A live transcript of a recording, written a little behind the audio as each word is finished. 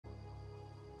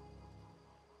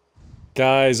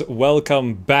Guys,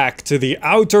 welcome back to the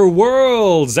Outer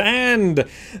Worlds, and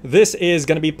this is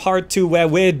going to be part 2 where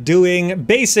we're doing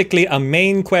basically a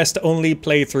main quest only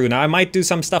playthrough. Now I might do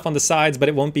some stuff on the sides, but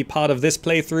it won't be part of this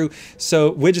playthrough,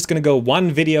 so we're just going to go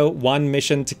one video, one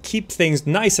mission to keep things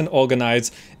nice and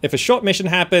organized. If a short mission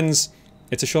happens,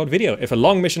 it's a short video. If a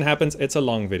long mission happens, it's a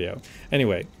long video.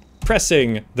 Anyway,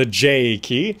 pressing the J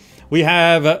key, we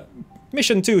have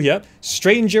mission 2 here,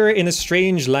 Stranger in a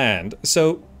Strange Land.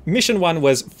 So Mission 1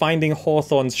 was finding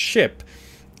Hawthorne's ship.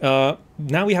 Now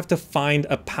we have to find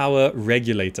a power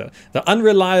regulator. The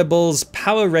Unreliable's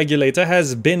power regulator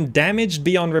has been damaged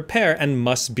beyond repair and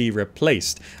must be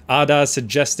replaced. Ada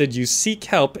suggested you seek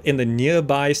help in the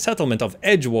nearby settlement of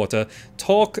Edgewater.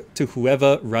 Talk to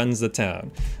whoever runs the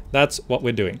town. That's what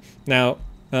we're doing. Now,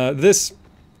 this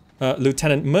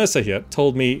Lieutenant Mercer here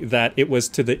told me that it was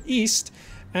to the east,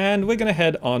 and we're gonna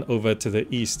head on over to the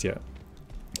east here.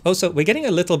 Also, we're getting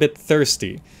a little bit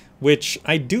thirsty, which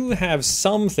I do have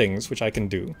some things which I can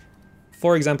do.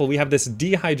 For example, we have this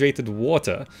dehydrated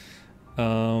water.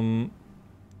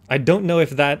 I don't know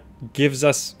if that gives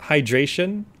us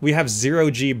hydration. We have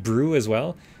 0G brew as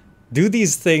well. Do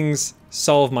these things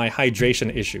solve my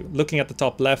hydration issue? Looking at the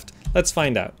top left, let's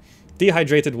find out.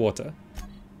 Dehydrated water.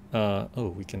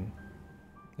 Oh, we can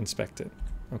inspect it.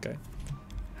 Okay.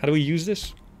 How do we use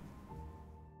this?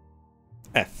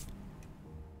 F.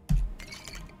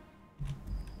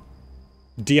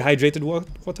 Dehydrated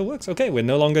water works. Okay, we're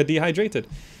no longer dehydrated.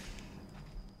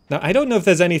 Now, I don't know if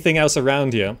there's anything else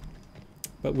around here,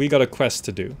 but we got a quest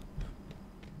to do.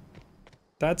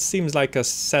 That seems like a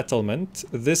settlement.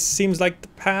 This seems like the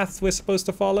path we're supposed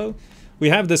to follow. We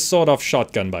have this sawed-off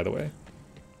shotgun, by the way.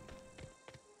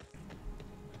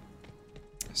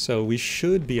 So we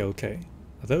should be okay.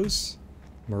 Are those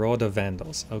Marauder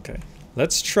Vandals? Okay,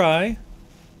 let's try.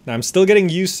 Now, I'm still getting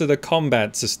used to the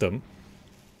combat system,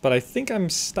 but I think I'm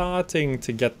starting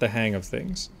to get the hang of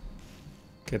things.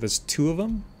 Okay, there's 2 of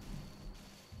them.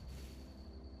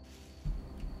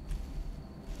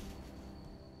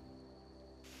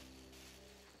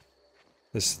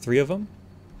 There's 3 of them.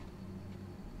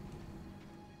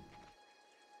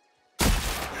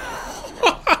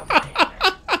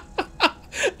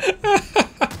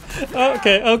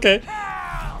 Okay, okay.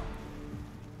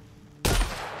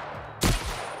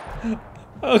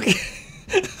 Okay.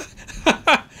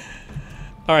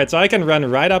 Alright, so I can run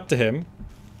right up to him.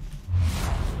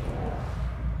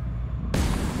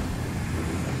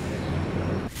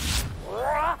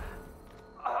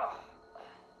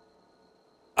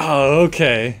 Oh,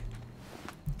 okay.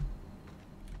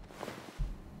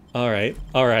 Alright,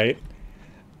 alright.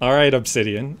 Alright,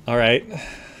 Obsidian. Alright.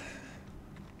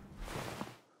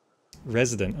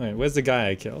 Resident. Alright, where's the guy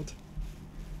I killed?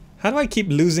 How do I keep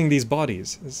losing these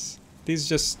bodies? Is these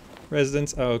just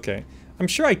residents? Oh, okay. I'm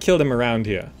sure I killed him around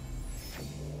here.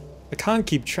 I can't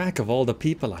keep track of all the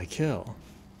people I kill.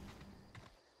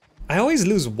 I always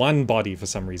lose one body for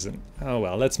some reason. Oh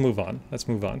well, let's move on. Let's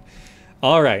move on.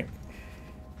 Alright.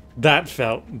 That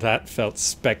felt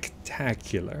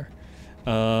spectacular.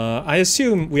 I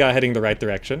assume we are heading the right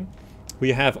direction.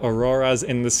 We have auroras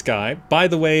in the sky. By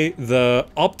the way, the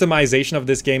optimization of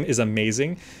this game is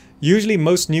amazing. Usually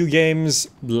most new games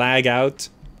lag out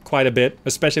quite a bit,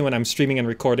 especially when I'm streaming and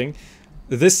recording.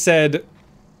 This said,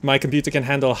 my computer can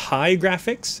handle high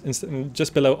graphics,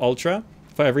 just below ultra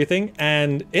for everything,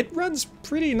 and it runs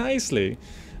pretty nicely.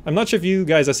 I'm not sure if you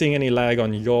guys are seeing any lag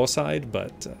on your side,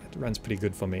 but it runs pretty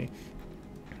good for me.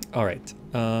 All right,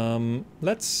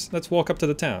 let's walk up to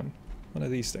the town. One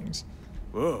of these things.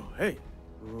 Whoa, hey,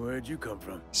 where'd you come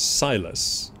from?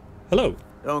 Silas. Hello.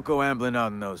 Don't go ambling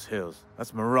out in those hills.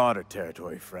 That's Marauder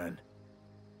territory, friend.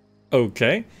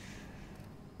 Okay.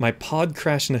 My pod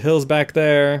crashed in the hills back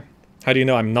there. How do you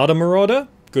know I'm not a marauder?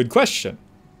 Good question.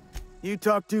 You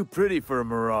talk too pretty for a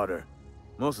marauder.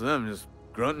 Most of them just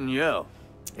grunt and yell.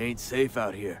 Ain't safe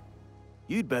out here.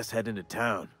 You'd best head into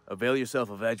town. Avail yourself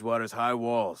of Edgewater's high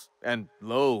walls. And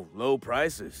low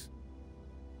prices.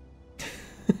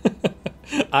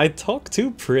 I talk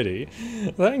too pretty.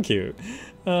 Thank you.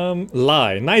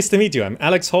 Lie. Nice to meet you. I'm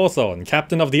Alex Hawthorne,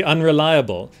 captain of the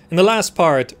Unreliable. In the last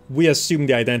part, we assumed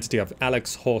the identity of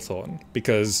Alex Hawthorne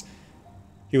because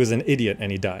he was an idiot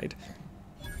and he died.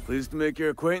 Pleased to make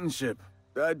your acquaintanceship.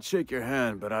 I'd shake your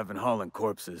hand, but I've been hauling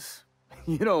corpses.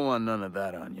 You don't want none of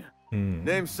that on you.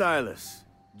 Name's Silas.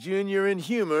 Junior in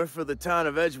humor for the town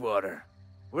of Edgewater.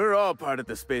 We're all part of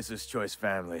the Spacer's Choice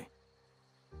family.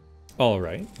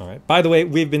 Alright, alright. By the way,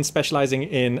 we've been specializing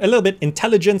in a little bit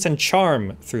intelligence and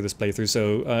charm through this playthrough,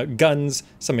 so guns,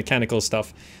 some mechanical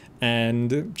stuff,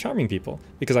 and charming people,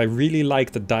 because I really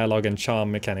like the dialogue and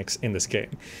charm mechanics in this game.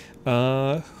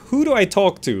 Who do I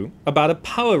talk to about a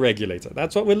power regulator?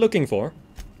 That's what we're looking for.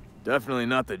 Definitely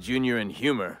not the junior in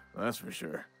humor, that's for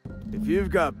sure. If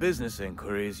you've got business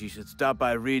inquiries, you should stop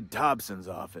by Reed Thompson's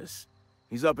office.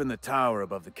 He's up in the tower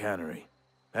above the cannery.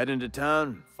 Head into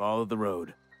town, follow the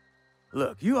road.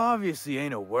 Look, you obviously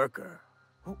ain't a worker.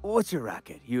 What's your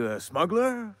racket? You a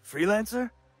smuggler?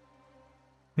 Freelancer?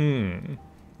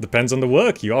 Depends on the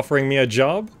work. You offering me a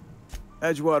job?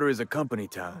 Edgewater is a company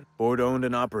town, board-owned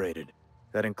and operated.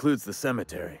 That includes the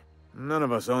cemetery. None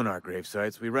of us own our grave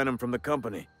sites. We rent them from the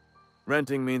company.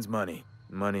 Renting means money.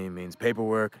 Money means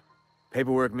paperwork.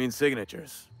 Paperwork means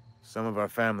signatures. Some of our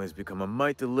families become a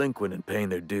mite delinquent in paying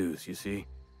their dues, you see?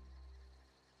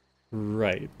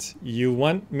 Right. You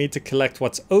want me to collect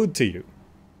what's owed to you,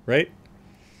 right?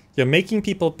 You're making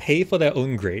people pay for their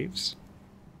own graves?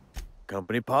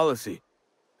 Company policy.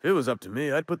 If it was up to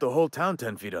me, I'd put the whole town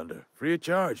 10 feet under, free of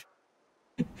charge.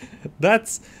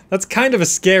 That's kind of a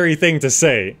scary thing to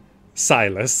say,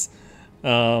 Silas.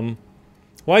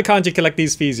 Why can't you collect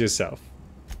these fees yourself?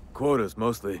 Quotas,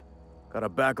 mostly. Got a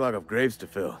backlog of graves to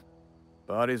fill.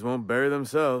 Bodies won't bury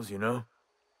themselves, you know?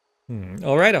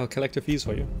 Alright, I'll collect your fees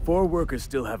for you. 4 workers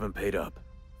still haven't paid up.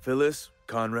 Phyllis,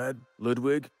 Conrad,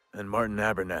 Ludwig, and Martin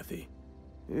Abernathy.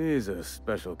 He's a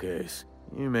special case.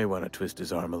 You may want to twist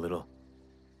his arm a little.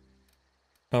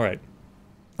 Alright.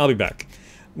 I'll be back.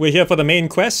 We're here for the main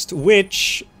quest,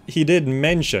 which he did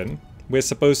mention. We're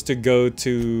supposed to go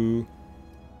to...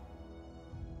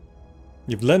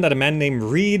 You've learned that a man named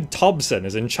Reed Thompson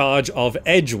is in charge of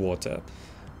Edgewater.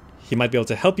 He might be able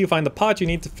to help you find the part you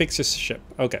need to fix your ship.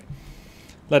 Okay.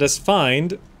 Let us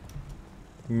find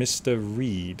Mr.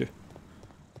 Reed.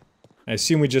 I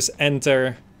assume we just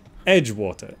enter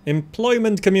Edgewater.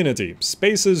 Employment community.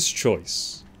 Spacer's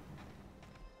choice.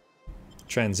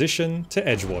 Transition to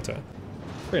Edgewater.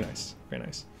 Very nice. Very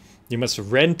nice. You must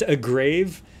rent a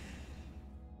grave.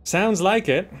 Sounds like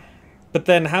it. But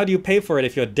then how do you pay for it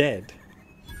if you're dead?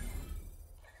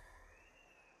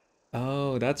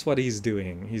 Oh, that's what he's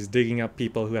doing. He's digging up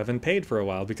people who haven't paid for a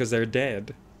while because they're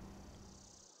dead.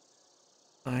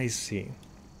 I see.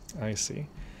 I see.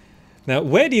 Now,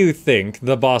 where do you think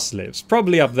the boss lives?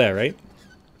 Probably up there, right?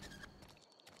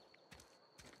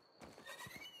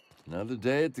 Another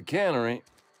day at the cannery.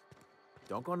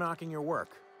 Don't go knocking your work.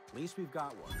 At least we've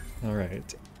got one.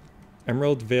 Alright.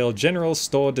 Emerald Vale General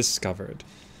Store discovered.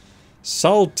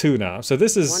 Salt tuna. So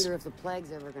this is... Wonder if the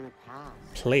plague's ever gonna pass.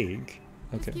 Plague?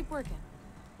 Okay. Just keep working.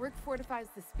 Work fortifies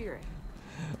the spirit.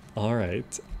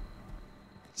 Alright.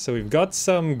 So we've got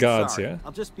some guards Sorry, here.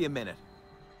 I'll just be a minute.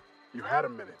 You had a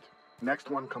minute.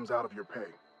 Next one comes out of your pay.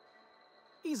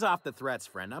 Ease off the threats,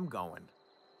 friend. I'm going.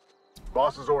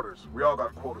 Boss's orders. We all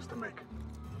got quotas to make.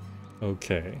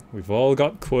 Okay, we've all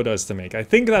got quotas to make. I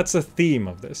think that's the theme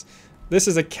of this. This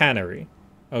is a cannery.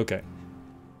 Okay.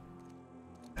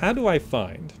 How do I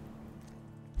find...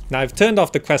 Now I've turned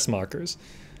off the quest markers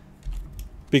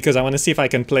because I want to see if I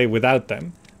can play without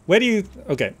them. Where do you...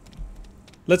 Okay.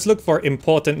 Let's look for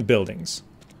important buildings.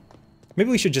 Maybe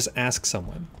we should just ask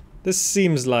someone. This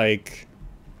seems like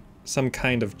some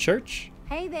kind of church.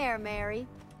 Hey there, Mary.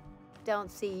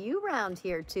 Don't see you round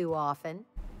here too often.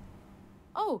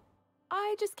 Oh,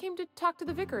 I just came to talk to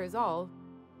the vicar is all.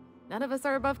 None of us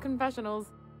are above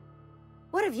confessionals.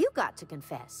 What have you got to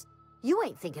confess? You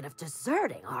ain't thinking of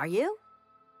deserting, are you?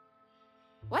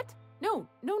 What? No.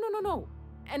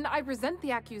 And I resent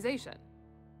the accusation.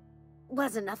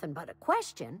 Wasn't nothing but a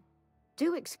question.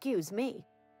 Do excuse me.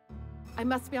 I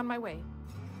must be on my way.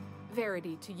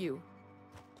 Verity to you.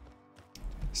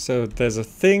 So there's a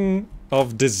thing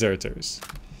of deserters.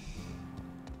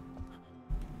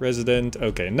 Resident.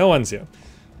 Okay, no one's here.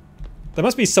 There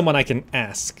must be someone I can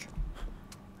ask.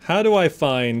 How do I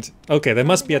find... Okay, there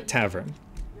must be a tavern.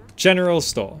 General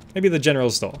store. Maybe the general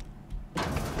store.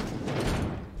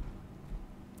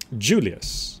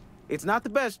 Julius. It's not the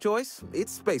best choice.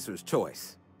 It's Spacer's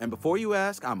choice. And before you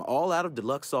ask, I'm all out of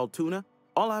deluxe salt tuna.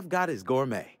 All I've got is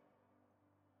gourmet.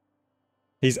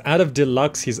 He's out of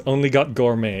deluxe, he's only got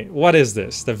gourmet. What is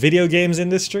this? The video games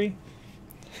industry?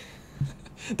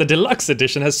 The deluxe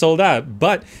edition has sold out,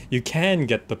 but you can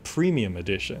get the premium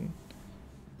edition.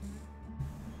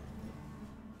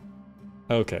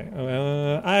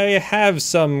 Okay, I have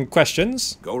some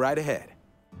questions. Go right ahead.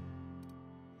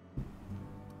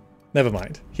 Never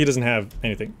mind. He doesn't have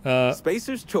anything.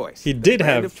 Spacer's choice. He did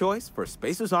have of choice for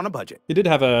Spacers on a budget. He did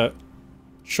have a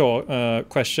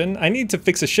question. I need to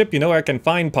fix a ship. You know where I can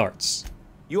find parts.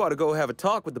 You ought to go have a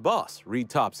talk with the boss, Reed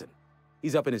Thompson.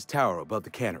 He's up in his tower above the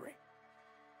cannery.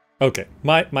 Okay,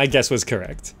 my guess was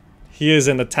correct. He is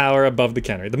in the tower above the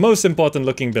cannery. The most important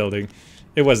looking building.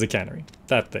 It was the cannery.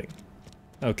 That thing.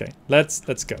 Okay, let's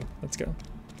go. Let's go.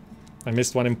 I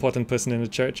missed one important person in the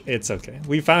church. It's okay.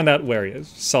 We found out where he is.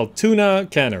 Saltuna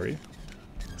Cannery.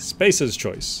 Spacer's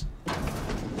choice.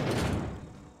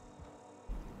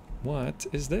 What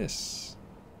is this?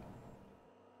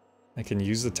 I can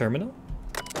use the terminal?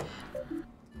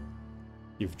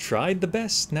 You've tried the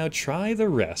best, now try the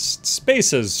rest.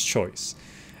 Spacer's choice.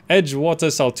 Edgewater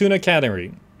Saltuna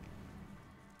Cannery.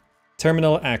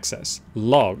 Terminal access.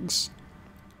 Logs.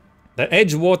 The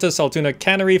Edgewater Saltuna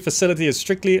Cannery facility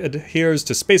strictly adheres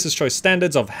to Spacer's Choice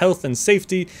standards of health and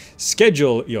safety.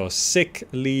 Schedule your sick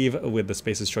leave with the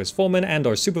Spacer's Choice foreman and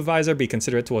or supervisor. Be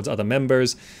considerate towards other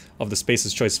members of the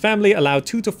Spacer's Choice family. Allow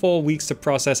 2 to 4 weeks to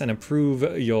process and approve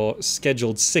your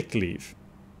scheduled sick leave.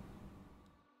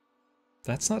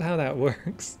 That's not how that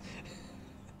works.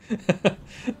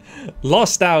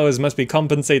 Lost hours must be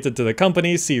compensated to the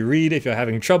company. See Reed if you're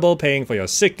having trouble paying for your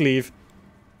sick leave.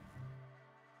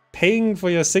 Paying for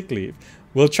your sick leave.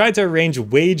 We'll try to arrange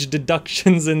wage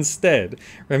deductions instead.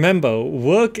 Remember,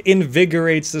 work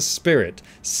invigorates the spirit.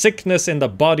 Sickness in the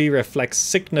body reflects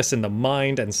sickness in the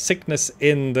mind and sickness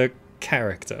in the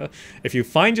character. If you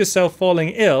find yourself falling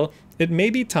ill, it may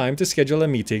be time to schedule a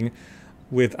meeting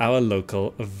with our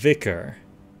local vicar.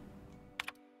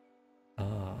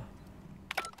 Ah.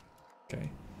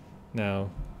 Okay. Now,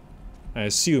 I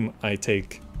assume I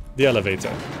take the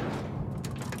elevator.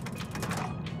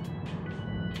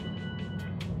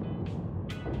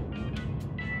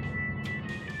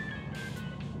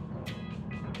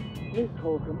 Miss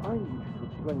Holcomb, I need you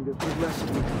to explain this with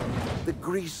less the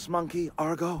grease monkey,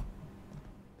 Argo.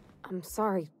 I'm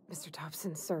sorry, Mr.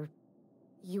 Thompson, sir.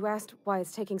 You asked why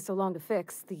it's taking so long to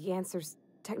fix. The answer's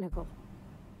technical.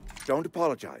 Don't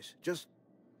apologize. Just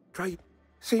try.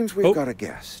 Seems we've got a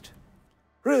guest.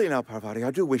 Really now, Parvati,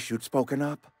 I do wish you'd spoken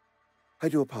up. I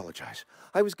do apologize.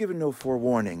 I was given no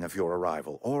forewarning of your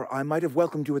arrival, or I might have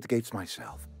welcomed you at the gates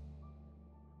myself.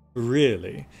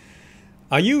 Really?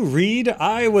 Are you Reed?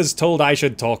 I was told I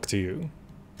should talk to you.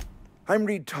 I'm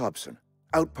Reed Thompson,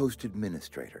 Outpost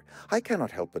Administrator. I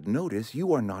cannot help but notice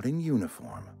you are not in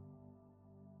uniform.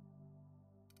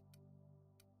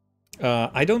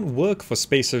 I don't work for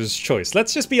Spacer's Choice.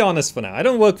 Let's just be honest for now. I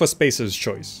don't work for Spacer's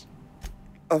Choice.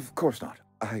 Of course not.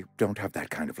 I don't have that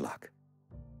kind of luck.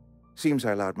 Seems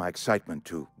I allowed my excitement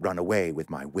to run away with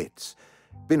my wits.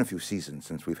 Been a few seasons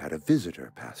since we've had a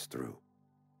visitor pass through.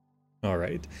 All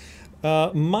right.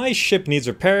 My ship needs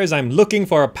repairs. I'm looking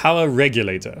for a power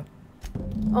regulator.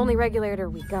 Only regulator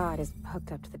we got is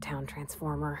hooked up to the town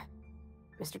transformer.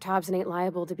 Mr. Thompson ain't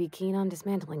liable to be keen on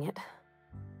dismantling it.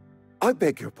 I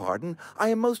beg your pardon. I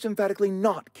am most emphatically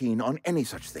not keen on any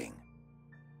such thing.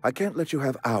 I can't let you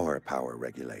have our power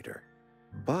regulator.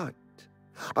 But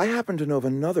I happen to know of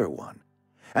another one.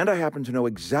 And I happen to know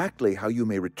exactly how you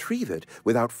may retrieve it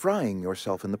without frying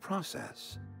yourself in the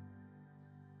process.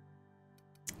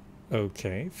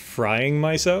 Okay, frying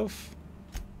myself?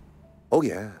 Oh,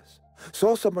 yes.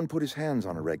 Saw someone put his hands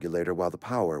on a regulator while the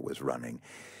power was running.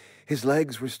 His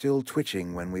legs were still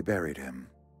twitching when we buried him.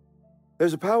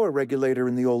 There's a power regulator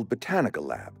in the old botanical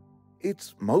lab.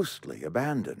 It's mostly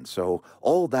abandoned, so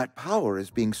all that power is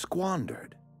being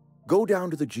squandered. Go down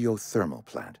to the geothermal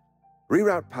plant.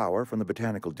 Reroute power from the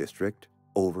botanical district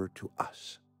over to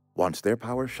us. Once their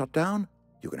power's shut down,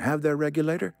 you can have their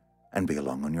regulator and be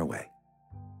along on your way.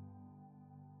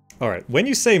 Alright, when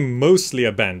you say mostly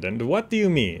abandoned, what do you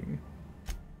mean?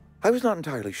 I was not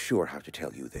entirely sure how to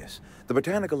tell you this. The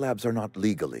botanical labs are not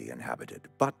legally inhabited,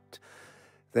 but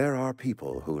there are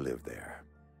people who live there.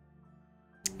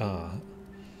 Ah.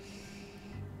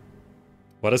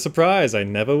 What a surprise, I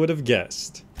never would have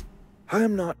guessed. I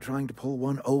am not trying to pull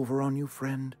one over on you,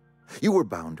 friend. You were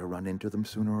bound to run into them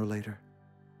sooner or later.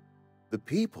 The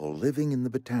people living in the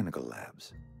botanical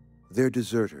labs, they're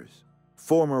deserters,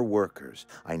 former workers.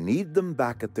 I need them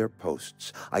back at their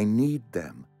posts. I need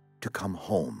them to come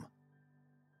home.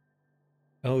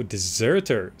 Oh,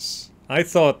 deserters. I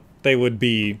thought they would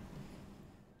be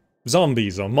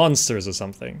zombies or monsters or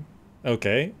something.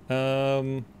 Okay,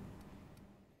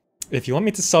 if you want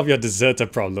me to solve your deserter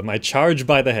problem, I charge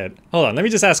by the head. Hold on, let me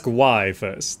just ask why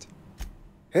first.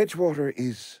 Edgewater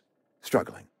is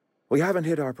struggling. We haven't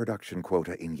hit our production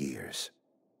quota in years.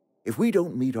 If we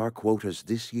don't meet our quotas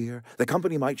this year, the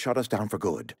company might shut us down for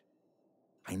good.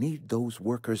 I need those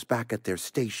workers back at their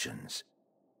stations.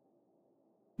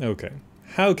 Okay,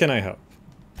 how can I help?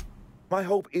 My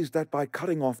hope is that by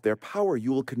cutting off their power,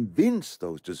 you will convince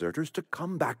those deserters to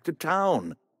come back to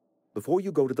town. Before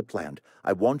you go to the plant,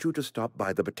 I want you to stop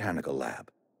by the botanical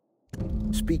lab.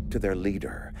 Speak to their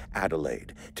leader,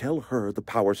 Adelaide. Tell her the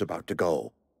power's about to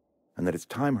go, and that it's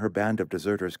time her band of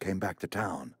deserters came back to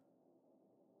town.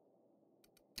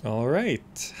 All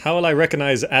right. How will I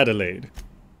recognize Adelaide?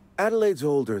 Adelaide's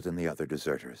older than the other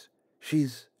deserters.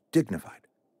 She's dignified,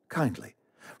 kindly.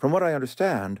 From what I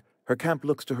understand, her camp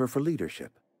looks to her for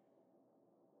leadership.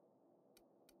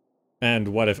 And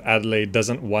what if Adelaide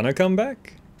doesn't want to come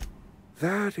back?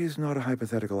 That is not a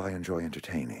hypothetical I enjoy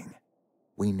entertaining.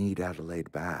 We need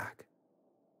Adelaide back.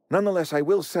 Nonetheless, I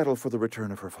will settle for the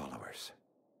return of her followers.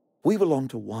 We belong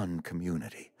to one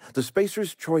community, the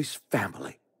Spacer's Choice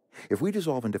family. If we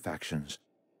dissolve into factions,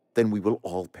 then we will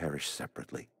all perish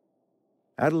separately.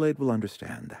 Adelaide will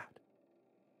understand that.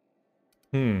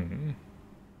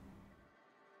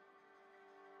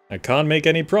 I can't make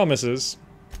any promises.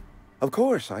 Of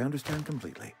course, I understand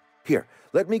completely. Here,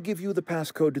 let me give you the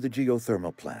passcode to the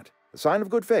geothermal plant. A sign of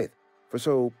good faith for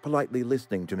so politely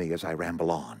listening to me as I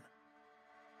ramble on.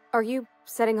 Are you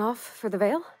setting off for the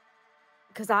Vale?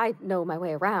 Because I know my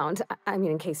way around. I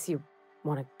mean, in case you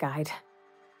want a guide.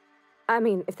 I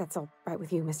mean, if that's all right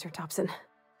with you, Mr. Thompson.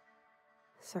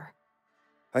 Sir.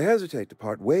 I hesitate to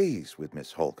part ways with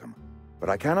Miss Holcomb, but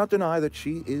I cannot deny that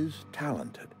she is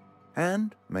talented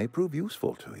and may prove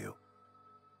useful to you.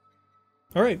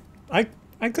 All right. I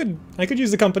could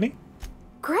use the company.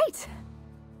 Great!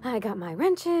 I got my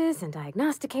wrenches and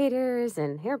diagnosticators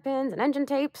and hairpins and engine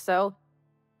tape, so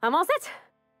I'm all set.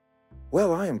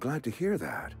 Well, I am glad to hear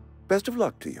that. Best of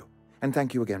luck to you, and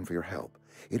thank you again for your help.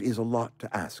 It is a lot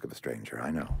to ask of a stranger,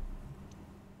 I know.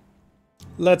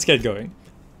 Let's get going.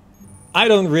 I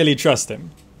don't really trust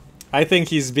him. I think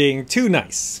he's being too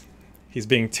nice. He's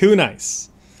being too nice.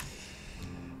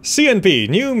 CNP,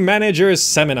 New Manager's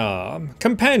Seminar.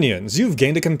 Companions. You've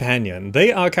gained a companion.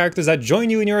 They are characters that join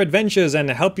you in your adventures and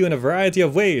help you in a variety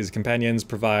of ways. Companions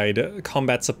provide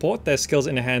combat support. Their skills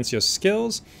enhance your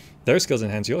skills. Their skills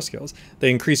enhance your skills. They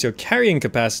increase your carrying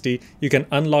capacity. You can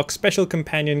unlock special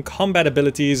companion combat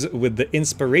abilities with the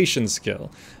Inspiration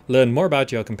skill. Learn more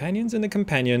about your companions in the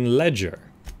Companion Ledger.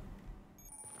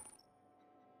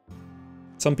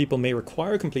 Some people may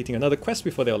require completing another quest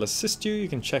before they'll assist you. You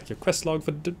can check your quest log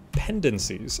for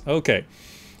dependencies. Okay,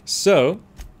 so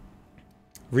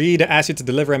Reed asks you to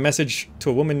deliver a message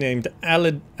to a woman named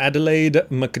Adelaide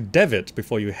McDevitt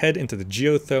before you head into the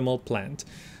geothermal plant.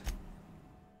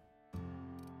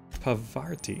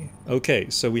 Pavarti. Okay,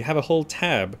 so we have a whole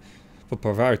tab for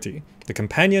Pavarti. The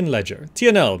Companion Ledger.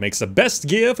 TNL makes the best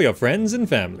gear for your friends and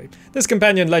family. This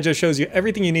Companion Ledger shows you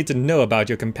everything you need to know about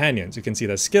your companions. You can see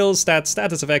their skills, stats,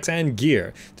 status effects, and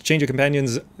gear. To change your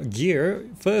companion's gear,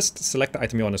 first select the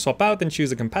item you want to swap out, then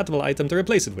choose a compatible item to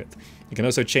replace it with. You can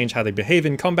also change how they behave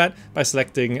in combat by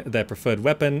selecting their preferred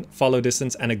weapon, follow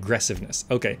distance, and aggressiveness.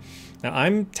 Okay, now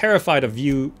I'm terrified of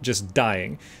you just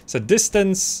dying. So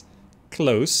distance,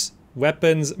 close,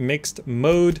 weapons, mixed,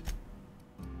 mode,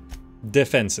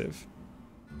 defensive.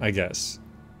 I guess.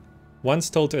 Once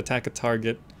told to attack a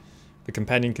target, the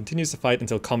companion continues to fight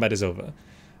until combat is over.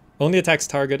 Only attacks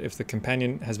target if the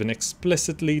companion has been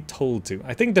explicitly told to.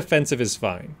 I think defensive is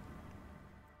fine.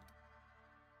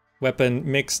 Weapon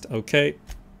mixed, okay.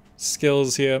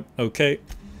 Skills here, okay.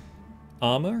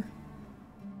 Armor?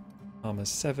 Armor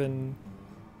 7.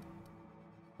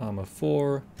 Armor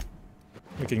 4.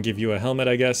 We can give you a helmet,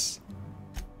 I guess.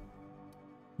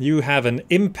 You have an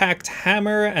impact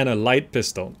hammer and a light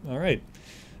pistol. All right,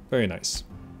 very nice.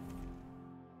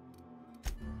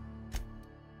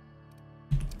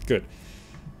 Good.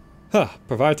 Huh,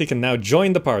 Pavarti can now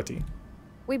join the party.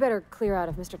 We better clear out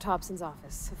of Mr. Thompson's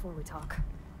office before we talk.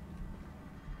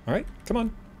 All right, come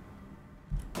on.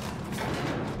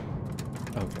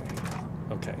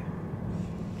 Okay.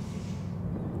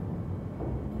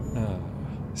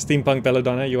 Steampunk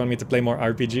Belladonna, you want me to play more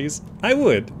RPGs? I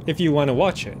would, if you want to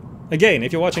watch it. Again,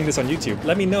 if you're watching this on YouTube,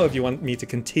 let me know if you want me to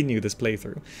continue this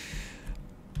playthrough.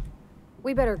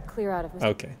 We better clear out of Mr.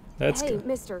 Okay, let's go. Hey,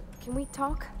 mister, can we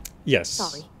talk? Yes.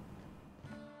 Sorry.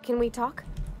 Can we talk?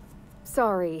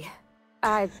 Sorry.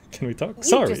 Can we talk? You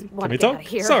Sorry. just Can wanna we get talk? out of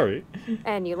here. Sorry.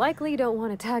 And you likely don't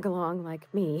want to tag along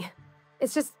like me.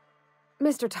 It's just,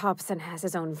 Mr. Thompson has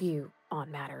his own view on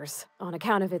matters, on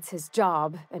account of it's his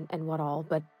job and what all,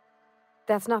 but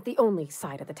that's not the only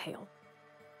side of the tale.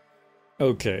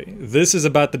 Okay, this is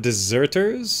about the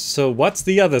deserters, so what's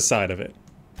the other side of it?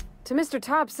 To Mr.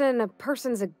 Thompson, a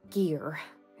person's a gear.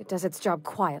 It does its job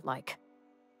quiet-like.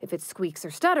 If it squeaks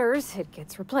or stutters, it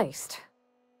gets replaced.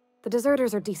 The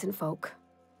deserters are decent folk.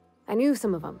 I knew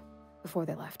some of them before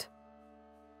they left.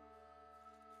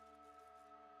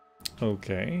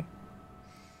 Okay.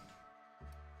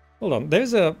 Hold on,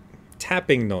 there's a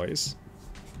tapping noise.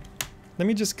 Let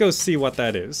me just go see what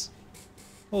that is.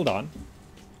 Hold on.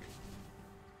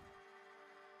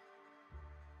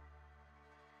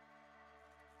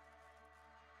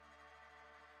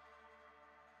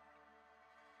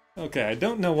 Okay, I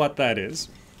don't know what that is.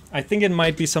 I think it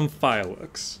might be some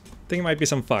fireworks.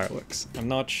 I'm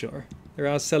not sure. There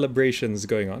are celebrations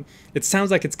going on. It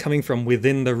sounds like it's coming from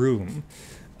within the room.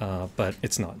 But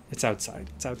it's not. It's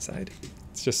outside.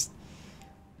 It's just...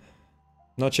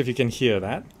 Not sure if you can hear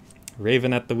that.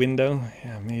 Raven at the window?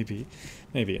 Yeah, maybe.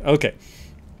 Okay.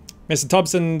 Mr.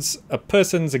 Thompson's a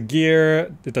person's a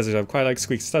gear. It doesn't have quite like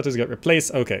squeak stutters got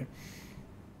replaced. Okay.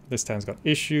 This town's got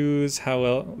issues. How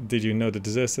well did you know the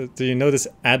disaster? Did you notice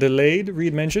Adelaide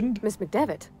Reed mentioned? Miss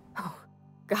McDevitt? Oh,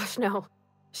 gosh, no.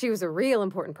 She was a real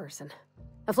important person.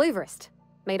 A flavorist.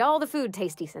 Made all the food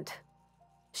taste decent.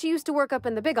 She used to work up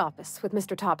in the big office with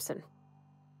Mr. Thompson.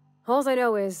 All I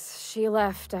know is she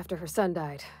left after her son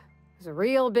died. It was a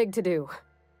real big to-do.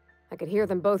 I could hear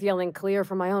them both yelling clear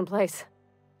from my own place.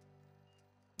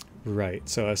 Right,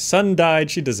 so her son died,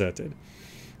 she deserted.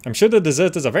 I'm sure the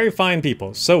deserters are very fine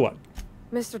people, so what?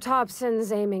 Mr.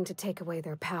 Thompson's aiming to take away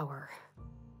their power.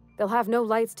 They'll have no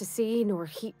lights to see, nor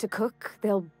heat to cook.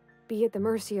 They'll be at the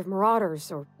mercy of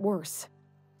marauders, or worse.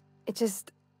 It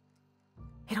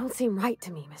don't seem right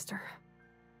to me, mister.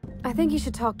 I think you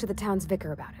should talk to the town's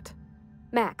vicar about it.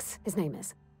 Max, his name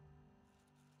is.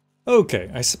 Okay,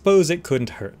 I suppose it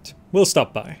couldn't hurt. We'll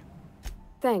stop by.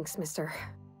 Thanks, mister.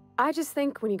 I just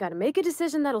think when you gotta make a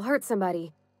decision that'll hurt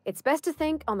somebody, it's best to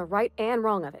think on the right and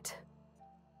wrong of it.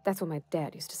 That's what my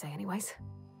dad used to say anyways.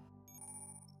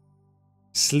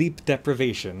 Sleep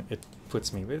deprivation, it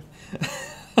puts me with.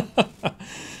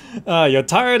 You're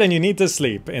tired and you need to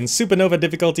sleep. In supernova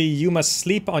difficulty, you must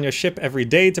sleep on your ship every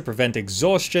day to prevent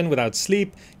exhaustion. Without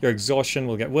sleep, your exhaustion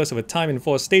will get worse over time in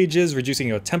 4 stages, reducing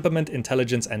your temperament,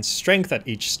 intelligence, and strength at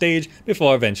each stage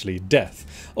before eventually death.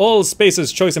 All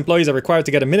Spacer's Choice employees are required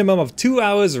to get a minimum of 2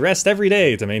 hours rest every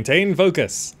day to maintain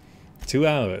focus. 2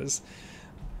 hours.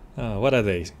 What are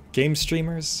they? Game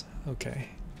streamers? Okay.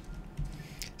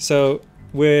 So,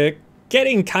 we're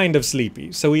getting kind of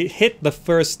sleepy. So we hit the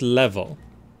first level.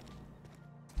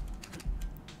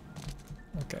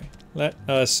 Okay, let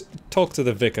us talk to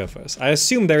the vicar first. I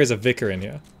assume there is a vicar in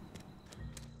here.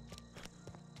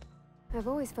 I've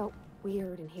always felt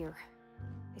weird in here.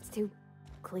 It's too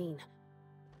clean.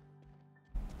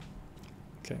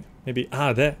 Okay, maybe,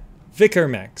 there. Vicar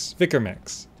Max.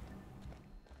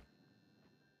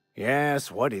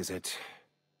 Yes, what is it?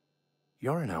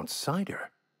 You're an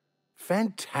outsider.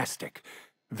 Fantastic.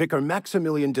 Vicar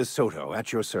Maximilian de Soto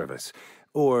at your service.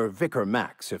 Or Vicar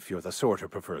Max if you're the sort who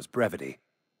prefers brevity.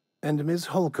 And Ms.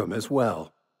 Holcomb as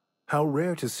well. How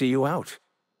rare to see you out.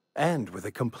 And with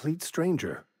a complete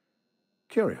stranger.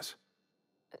 Curious.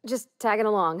 Just tagging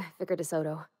along, Vicar de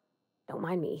Soto. Don't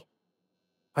mind me.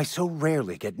 I so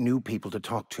rarely get new people to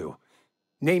talk to.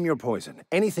 Name your poison,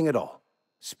 anything at all.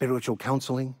 Spiritual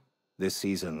counseling? This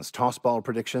season's tossball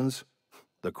predictions?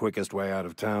 The quickest way out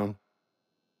of town?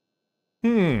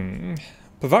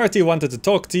 Pavarti wanted to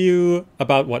talk to you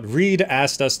about what Reed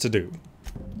asked us to do.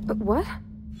 What?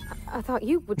 I thought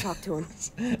you would talk to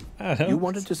him. You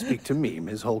wanted to speak to me,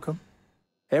 Ms. Holcomb?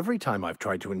 Every time I've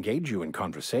tried to engage you in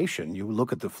conversation, you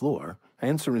look at the floor,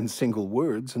 answer in single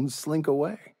words, and slink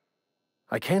away.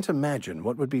 I can't imagine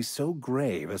what would be so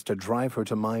grave as to drive her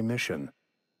to my mission.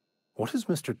 What has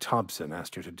Mr. Thompson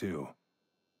asked you to do?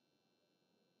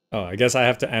 Oh, I guess I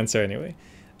have to answer anyway.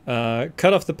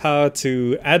 Cut off the power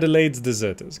to Adelaide's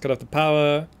deserters. Cut off the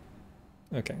power...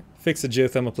 Okay. Fix the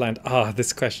geothermal plant.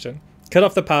 This question. Cut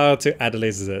off the power to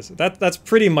Adelaide's deserters. That's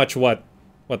pretty much what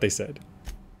they said.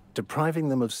 Depriving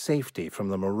them of safety from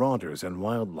the marauders and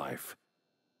wildlife.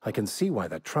 I can see why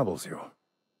that troubles you.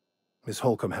 Miss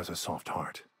Holcomb has a soft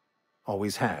heart.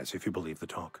 Always has, if you believe the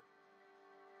talk.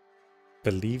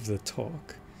 Believe the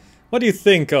talk? What do you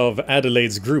think of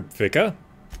Adelaide's group, Vicar?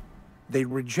 They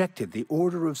rejected the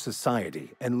order of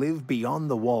society and live beyond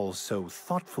the walls so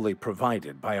thoughtfully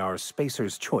provided by our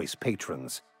Spacer's Choice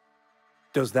patrons.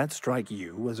 Does that strike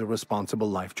you as a responsible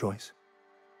life choice?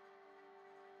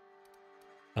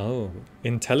 Oh,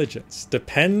 intelligence.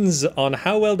 Depends on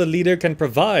how well the leader can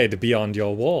provide beyond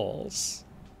your walls.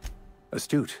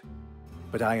 Astute.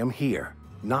 But I am here,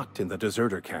 not in the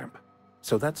deserter camp.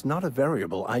 So that's not a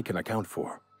variable I can account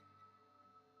for.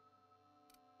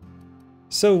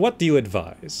 So what do you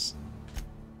advise?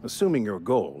 Assuming your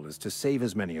goal is to save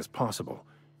as many as possible,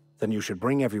 then you should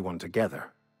bring everyone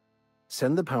together.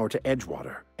 Send the power to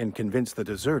Edgewater and convince the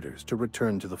deserters to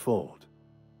return to the fold.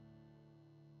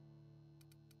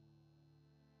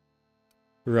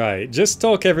 Right, just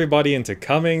talk everybody into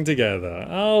coming together.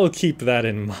 I'll keep that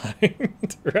in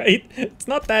mind, right? It's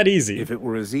not that easy. If it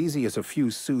were as easy as a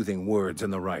few soothing words in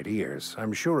the right ears,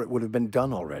 I'm sure it would have been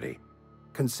done already.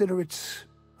 Consider it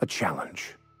a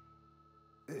challenge.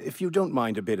 If you don't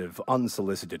mind a bit of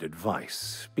unsolicited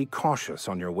advice, be cautious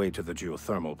on your way to the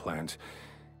geothermal plant.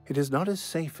 It is not as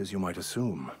safe as you might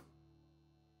assume.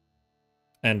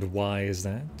 And why is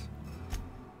that?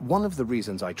 One of the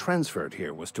reasons I transferred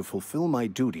here was to fulfill my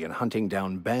duty in hunting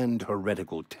down banned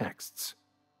heretical texts.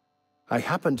 I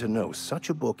happen to know such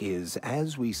a book is,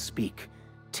 as we speak,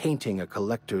 tainting a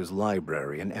collector's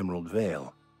library in Emerald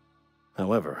Vale.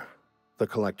 However, the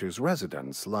collector's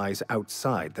residence lies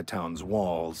outside the town's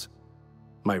walls.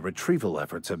 My retrieval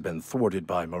efforts have been thwarted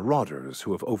by marauders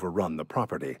who have overrun the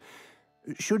property.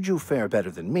 Should you fare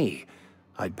better than me,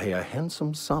 I'd pay a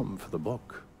handsome sum for the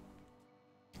book.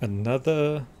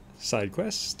 Another side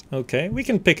quest? Okay, we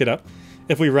can pick it up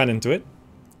if we run into it.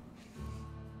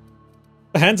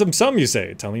 A handsome sum, you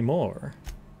say? Tell me more.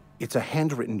 It's a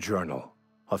handwritten journal.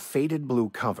 A faded blue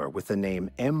cover with the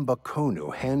name M.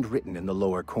 Bakonu handwritten in the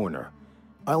lower corner.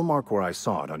 I'll mark where I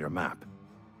saw it on your map.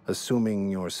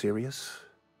 Assuming you're serious?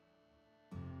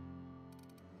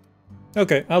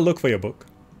 Okay, I'll look for your book.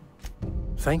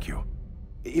 Thank you.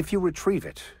 If you retrieve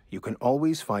it, you can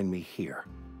always find me here.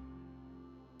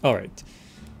 Alright.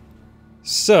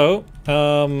 So,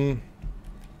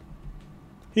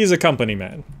 he's a company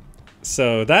man.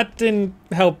 So that didn't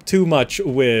help too much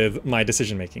with my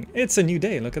decision making. It's a new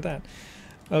day, look at that.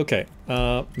 Okay,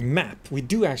 map. We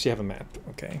do actually have a map,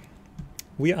 okay.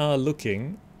 We are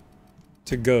looking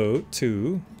to go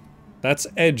to... That's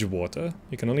Edgewater.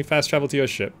 You can only fast travel to your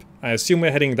ship. I assume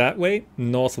we're heading that way,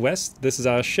 northwest. This is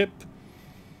our ship.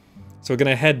 So we're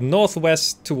gonna head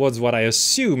northwest towards what I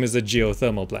assume is the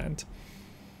geothermal plant.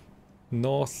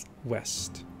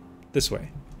 Northwest. This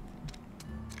way.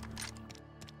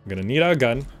 We're gonna need our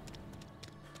gun.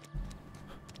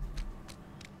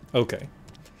 Okay.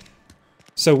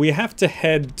 So we have to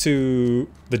head to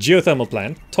the geothermal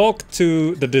plant, talk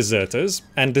to the deserters,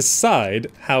 and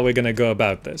decide how we're gonna go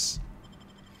about this.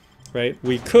 Right?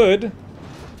 We could...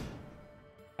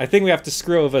 I think we have to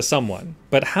screw over someone.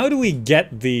 But how do we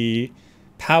get the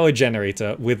power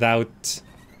generator without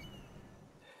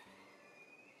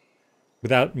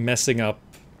messing up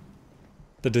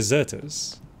the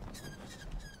deserters?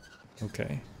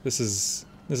 Okay. This is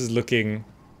looking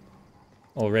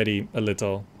already a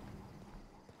little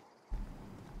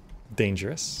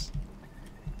dangerous.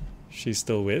 She's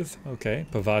still with. Okay.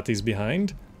 Parvati's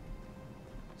behind.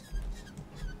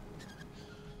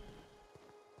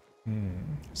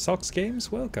 Sox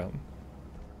Games, welcome.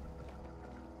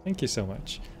 Thank you so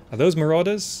much. Are those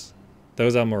marauders?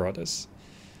 Those are marauders.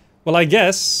 Well, I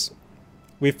guess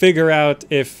we figure out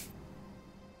if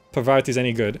Parvati's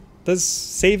any good. Does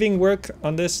saving work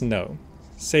on this? No.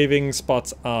 Saving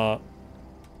spots are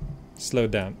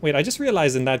slowed down. Wait, I just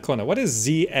realized in that corner. What is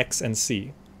Z, X, and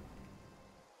C?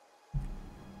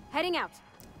 Heading out.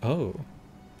 Oh.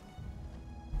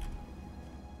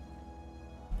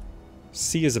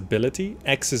 C is ability,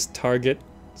 X is target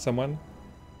someone.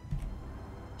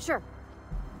 Sure.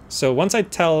 So once I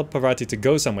tell Parvati to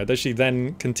go somewhere, does she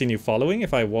then continue following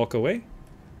if I walk away?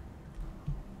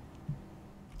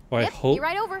 Or Yep, I hope. be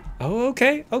right over. Oh,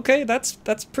 okay, okay, that's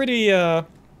pretty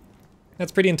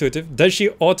intuitive. Does she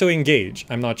auto engage?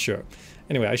 I'm not sure.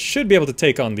 Anyway, I should be able to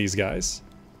take on these guys.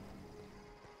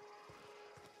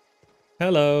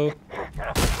 Hello.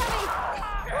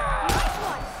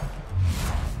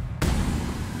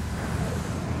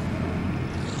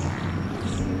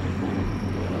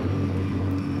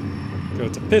 Go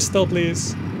to pistol,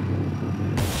 please.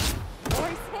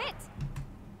 Horse hit.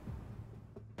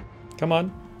 Come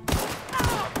on.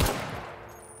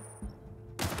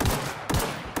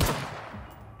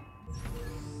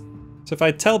 So if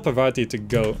I tell Parvati to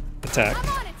go attack. I'm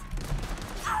on it.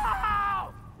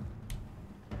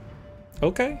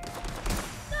 Okay.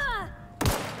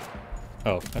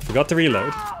 Oh, I forgot to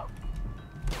reload.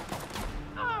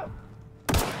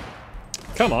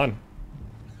 Come on.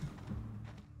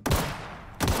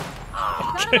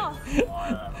 Got 'em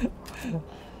all.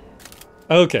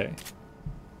 Okay.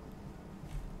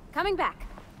 Coming back.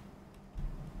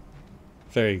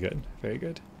 Very good. Very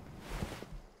good.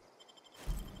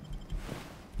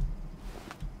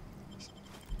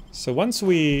 So once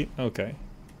we... Okay.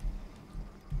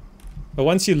 But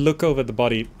once you look over the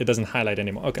body, it doesn't highlight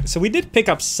anymore. Okay, so we did pick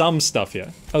up some stuff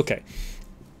here. Okay.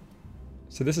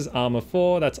 So this is armor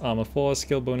 4. That's armor 4.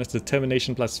 Skill bonus,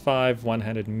 determination +5.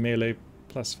 One-handed melee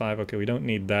 +5. Okay, we don't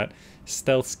need that.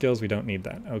 Stealth skills, we don't need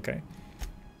that. Okay.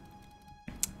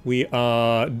 We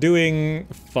are doing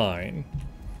fine.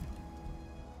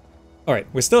 Alright,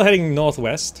 we're still heading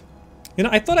northwest. You know,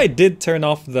 I thought I did turn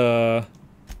off the...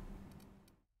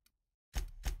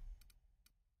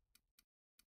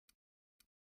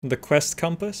 quest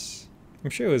compass. I'm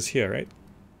sure it was here, right?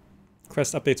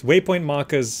 Quest updates, waypoint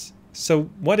markers. So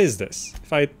what is this?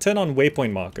 If I turn on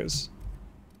waypoint markers,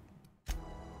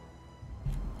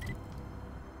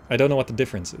 I don't know what the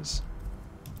difference is.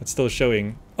 It's still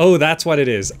showing. Oh, that's what it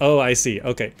is. Oh, I see.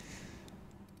 Okay.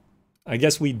 I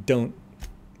guess we don't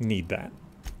need that.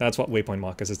 That's what waypoint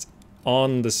markers. It's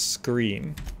on the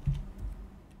screen.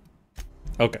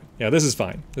 Okay. Yeah, this is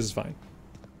fine. This is fine.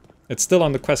 It's still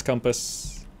on the quest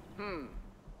compass.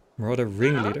 Marauder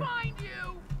ringleader.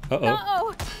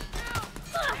 Uh-oh.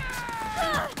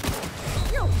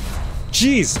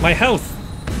 Jeez, my health!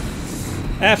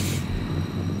 F.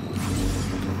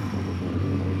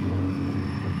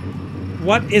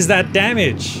 What is that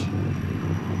damage?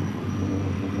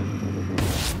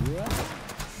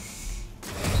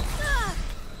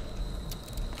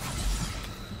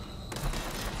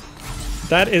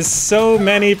 That is so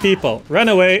many people. Run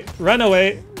away, run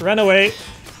away, run away,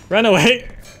 run away.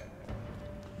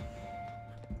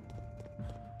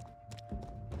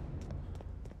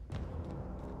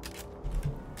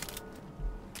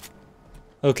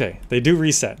 Okay, they do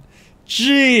reset.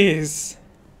 Jeez!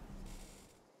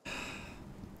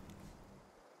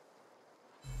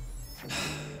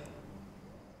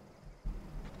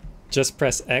 Just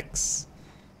press X.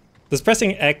 Does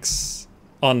pressing X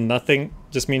on nothing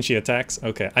just mean she attacks?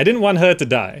 Okay, I didn't want her to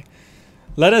die.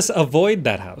 Let us avoid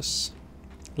that house.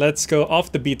 Let's go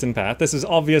off the beaten path. This is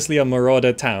obviously a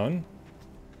marauder town.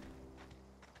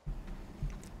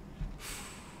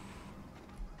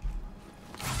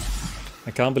 I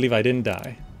can't believe I didn't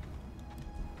die.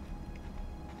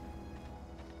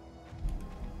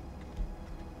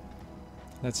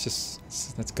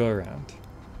 Let's go around.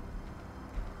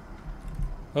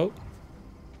 Oh.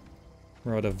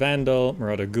 Marauder Vandal,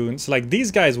 Marauder Goons. Like,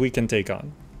 these guys we can take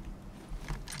on.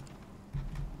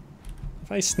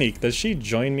 If I sneak, does she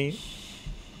join me?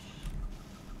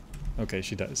 Okay,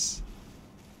 she does.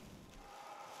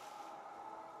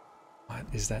 What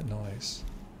is that noise?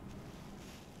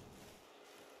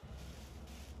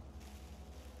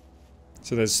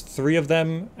 So there's 3 of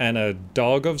them and a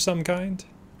dog of some kind?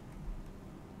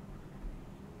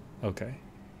 Okay.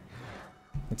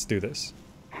 Let's do this.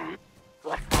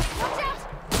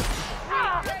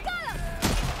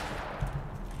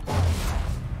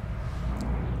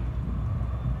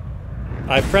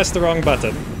 I pressed the wrong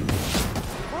button.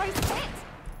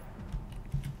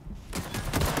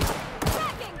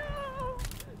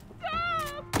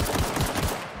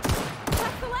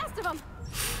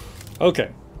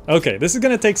 Okay. Okay, this is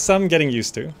gonna take some getting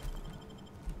used to.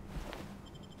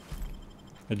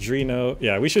 Adreno.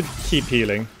 Yeah, we should keep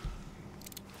healing.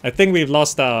 I think we've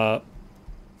lost our...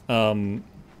 Canid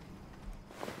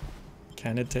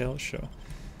tail? Sure.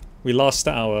 We lost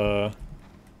our...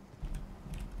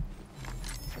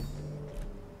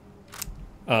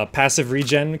 passive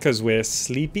regen because we're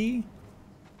sleepy.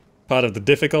 Part of the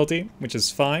difficulty, which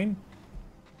is fine.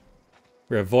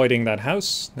 We're avoiding that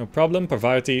house, no problem.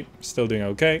 Priority, still doing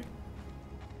okay.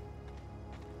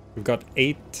 We've got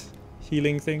 8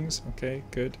 healing things. Okay,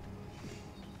 good.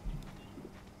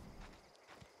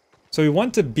 So we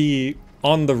want to be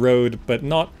on the road, but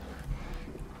not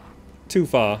too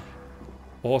far.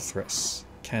 Orthrus,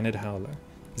 Canid Howler.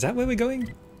 Is that where we're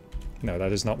going? No,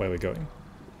 that is not where we're going.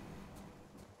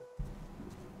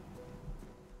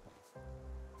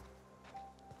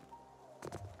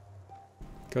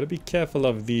 Gotta be careful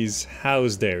of these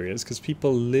housed areas, because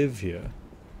people live here.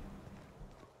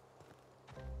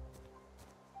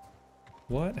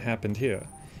 What happened here?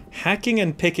 Hacking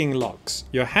and picking locks.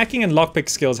 Your hacking and lockpick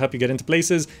skills help you get into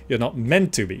places you're not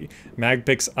meant to be. Mag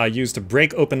picks are used to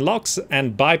break open locks,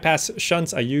 and bypass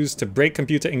shunts are used to break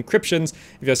computer encryptions.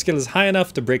 If your skill is high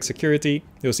enough to break security,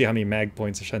 you'll see how many mag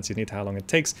points or shunts you need, how long it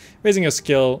takes. Raising your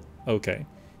skill, okay.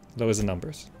 Lowers the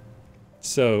numbers.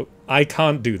 So, I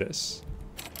can't do this.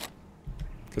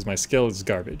 Because my skill is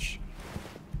garbage.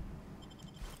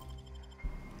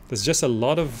 There's just a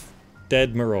lot of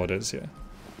dead marauders here.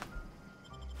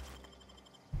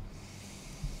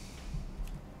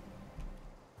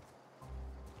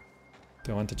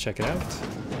 Do I want to check it out?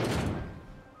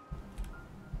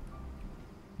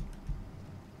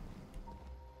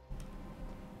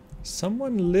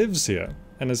 Someone lives here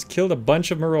and has killed a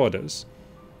bunch of marauders.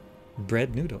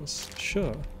 Bread noodles,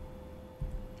 sure.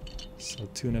 So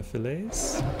tuna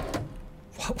fillets.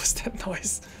 What was that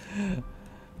noise?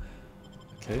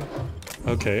 Okay.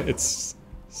 Okay, it's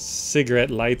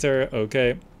Cigarette lighter,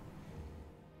 okay.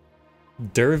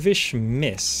 Dervish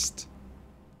mist.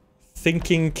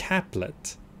 Thinking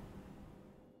caplet.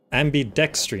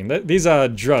 Ambidextrine. These are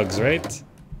drugs, right?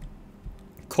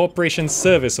 Corporation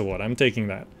Service Award. I'm taking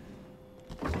that.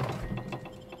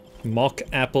 Mock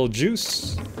apple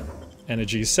juice.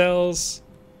 Energy cells.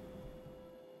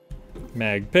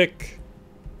 Mag pick.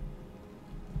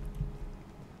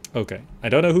 Okay. I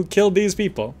don't know who killed these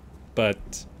people,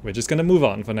 but we're just gonna move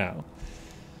on for now.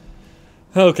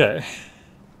 Okay.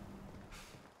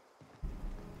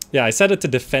 Yeah, I set it to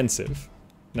defensive.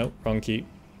 Nope, wrong key.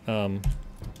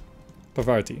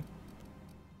 Poverty.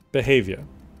 Behavior.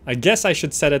 I guess I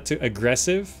should set it to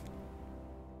aggressive.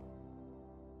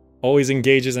 Always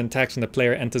engages and attacks when the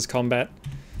player enters combat.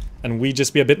 And we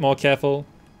just be a bit more careful.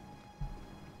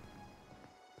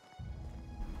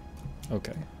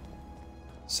 Okay.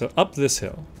 So up this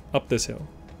hill. Up this hill.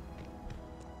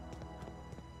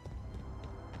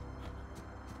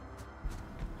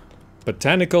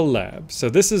 Botanical lab. So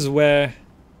this is where...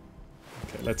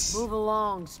 Okay, let's... Move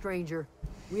along, stranger.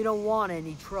 We don't want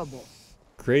any trouble.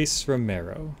 Grace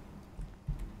Romero.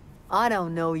 I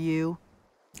don't know you.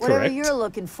 Whatever Correct. you're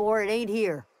looking for, it ain't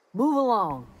here. Move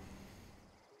along.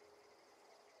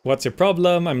 What's your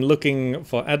problem? I'm looking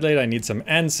for Adelaide. I need some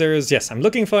answers. Yes, I'm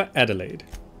looking for Adelaide.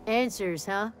 Answers,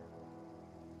 huh?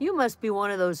 You must be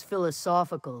one of those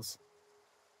philosophicals.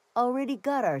 Already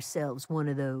got ourselves one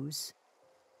of those.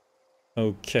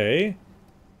 Okay.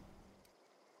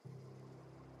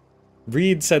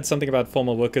 Reed said something about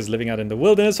formal workers living out in the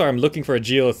wilderness, or I'm looking for a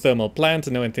geothermal plant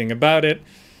to know anything about it.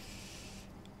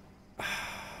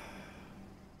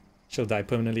 She'll die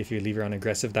permanently if you leave her on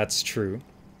aggressive. That's true.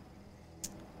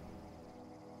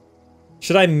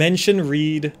 Should I mention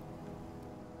Reed?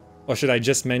 Or should I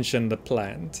just mention the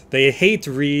plant? They hate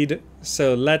Reed,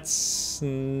 so let's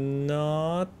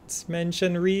not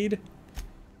mention Reed.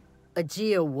 A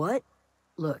geo what?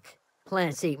 Look,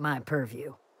 plants ain't my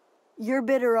purview. You're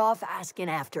better off asking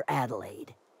after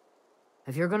Adelaide.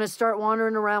 If you're gonna start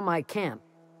wandering around my camp,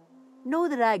 know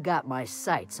that I got my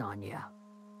sights on you.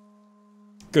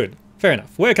 Good. Fair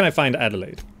enough. Where can I find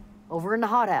Adelaide? Over in the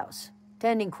hothouse,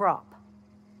 tending crop.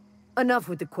 Enough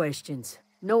with the questions.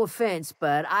 No offense,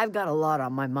 but I've got a lot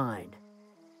on my mind.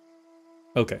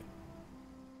 Okay.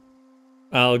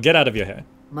 I'll get out of your hair.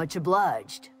 Much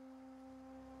obliged.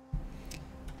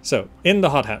 So, in the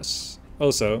hothouse.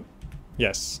 Also,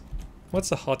 yes. What's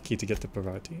the hotkey to get to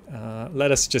poverty?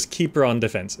 Let us just keep her on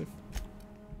defensive.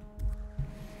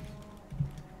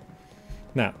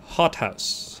 Now,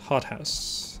 hothouse.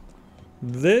 Hothouse.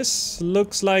 This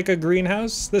looks like a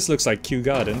greenhouse. This looks like Kew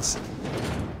Gardens.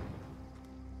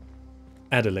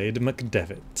 Adelaide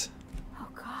McDevitt. Oh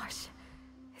gosh,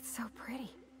 it's so pretty.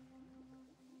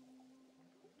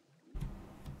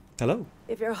 Hello.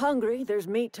 If you're hungry, there's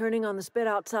meat turning on the spit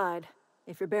outside.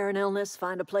 If you're bearing illness,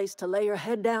 find a place to lay your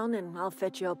head down and I'll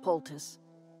fetch you a poultice.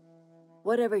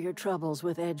 Whatever your troubles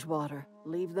with Edgewater,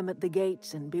 leave them at the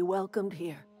gates and be welcomed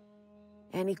here.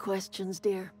 Any questions,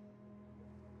 dear?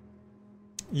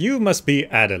 You must be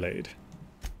Adelaide.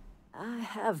 I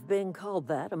have been called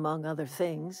that, among other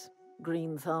things.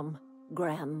 Green Thumb,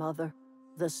 grandmother,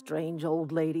 the strange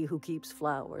old lady who keeps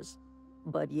flowers.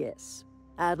 But yes,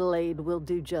 Adelaide will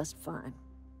do just fine.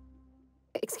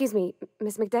 Excuse me,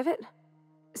 Miss McDevitt?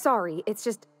 Sorry, it's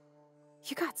just...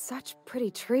 You got such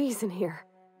pretty trees in here.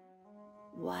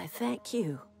 Why, thank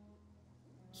you.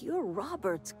 You're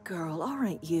Robert's girl,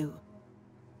 aren't you?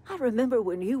 I remember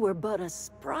when you were but a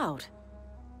sprout.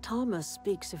 Thomas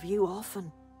speaks of you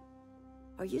often.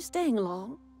 Are you staying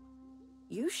long?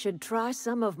 You should try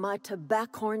some of my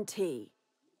tobaccorn tea.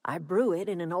 I brew it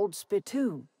in an old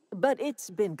spittoon, but it's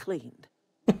been cleaned.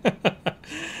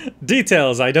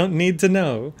 Details I don't need to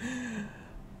know.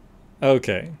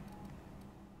 Okay.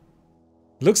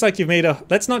 Looks like you've made a...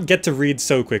 Let's not get to Reed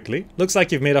so quickly. Looks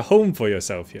like you've made a home for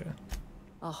yourself here.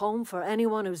 A home for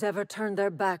anyone who's ever turned their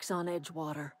backs on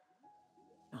Edgewater.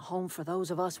 A home for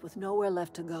those of us with nowhere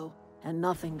left to go and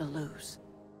nothing to lose.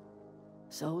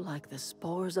 So, like the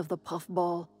spores of the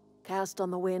puffball, cast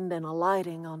on the wind and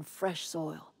alighting on fresh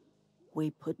soil,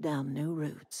 we put down new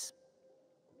roots.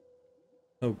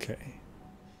 Okay.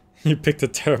 You picked a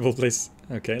terrible place.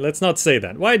 Okay, let's not say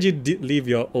that. Why'd you leave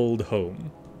your old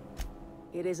home?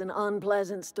 It is an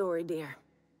unpleasant story, dear.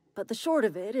 But the short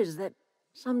of it is that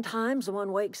sometimes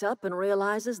one wakes up and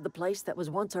realizes the place that was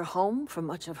once her home for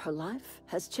much of her life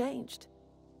has changed.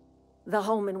 The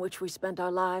home in which we spent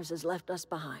our lives has left us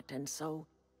behind, and so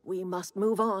we must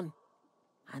move on.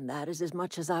 And that is as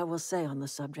much as I will say on the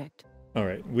subject.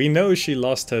 Alright, we know she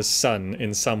lost her son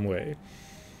in some way.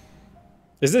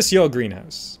 Is this your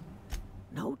greenhouse?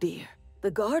 No, dear. The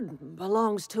garden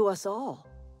belongs to us all.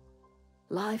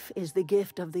 Life is the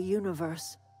gift of the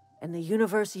universe, and the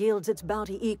universe yields its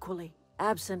bounty equally,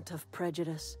 absent of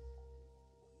prejudice.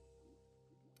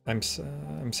 I'm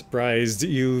surprised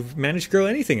you've managed to grow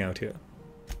anything out here.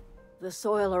 The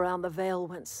soil around the Vale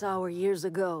went sour years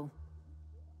ago,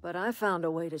 but I found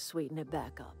a way to sweeten it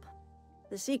back up.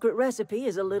 The secret recipe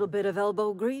is a little bit of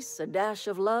elbow grease, a dash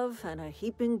of love, and a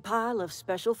heaping pile of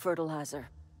special fertilizer.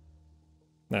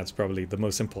 That's probably the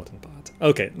most important part.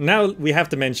 Okay, now we have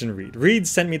to mention Reed. Reed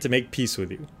sent me to make peace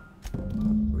with you.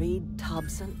 Reed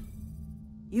Thompson?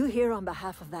 You here on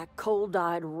behalf of that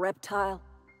cold-eyed reptile?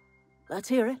 Let's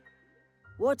hear it.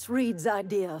 What's Reed's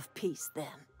idea of peace,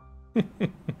 then?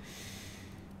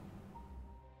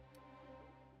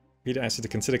 Reed asked you to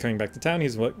consider coming back to town.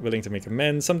 He's willing to make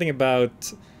amends. Something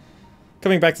about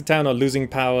coming back to town or losing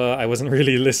power. I wasn't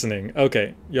really listening.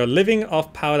 Okay, you're living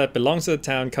off power that belongs to the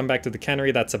town. Come back to the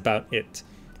cannery. That's about it.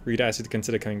 Reed asked you to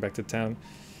consider coming back to town.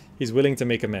 He's willing to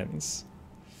make amends.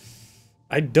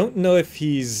 I don't know if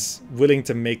he's willing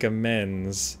to make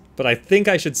amends, but I think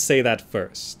I should say that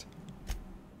first.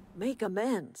 Make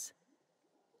amends?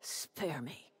 Spare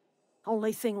me.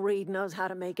 Only thing Reed knows how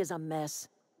to make is a mess.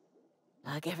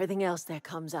 Like everything else that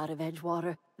comes out of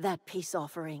Edgewater, that peace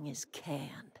offering is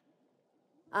canned.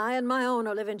 I and my own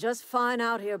are living just fine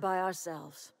out here by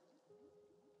ourselves.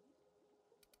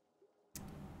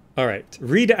 Alright,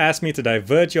 Reed asked me to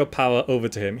divert your power over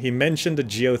to him. He mentioned a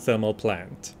geothermal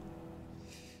plant.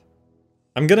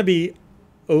 I'm gonna be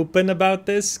open about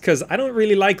this, because I don't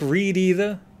really like Reed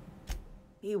either.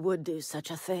 He would do such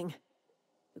a thing.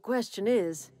 The question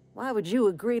is, why would you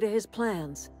agree to his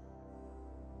plans?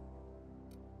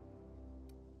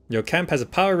 Your camp has a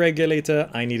power regulator.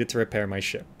 I needed to repair my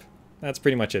ship. That's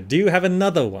pretty much it. Do you have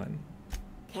another one?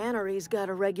 Cannery's got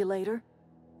a regulator.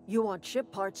 You want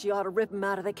ship parts, you ought to rip them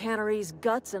out of the cannery's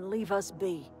guts and leave us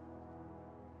be.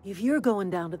 If you're going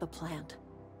down to the plant,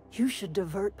 you should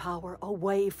divert power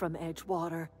away from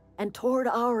Edgewater and toward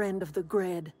our end of the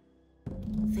grid.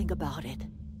 Think about it.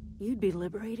 You'd be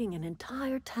liberating an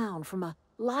entire town from a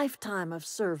lifetime of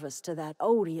service to that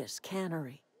odious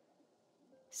cannery.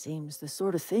 Seems the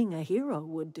sort of thing a hero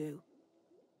would do.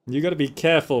 You gotta be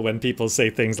careful when people say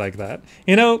things like that.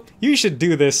 You know, you should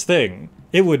do this thing.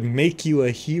 It would make you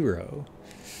a hero.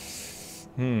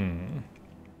 A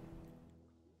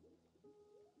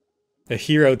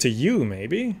hero to you,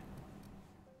 maybe?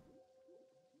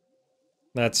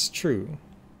 That's true.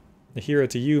 A hero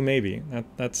to you, maybe.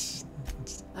 That's...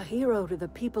 A hero to the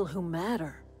people who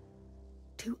matter.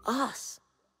 To us.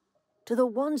 To the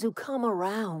ones who come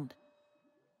around.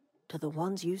 To the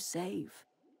ones you save.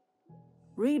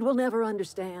 Reed will never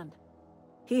understand.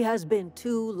 He has been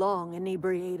too long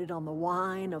inebriated on the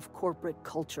wine of corporate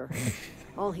culture.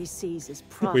 All he sees is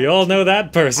profit. We all know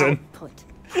that person. Output,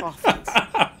 profits.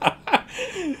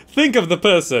 Think of the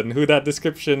person who that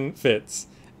description fits.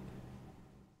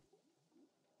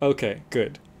 Okay,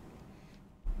 good.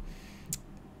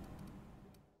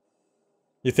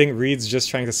 You think Reed's just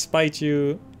trying to spite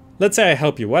you? Let's say I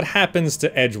help you. What happens to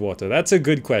Edgewater? That's a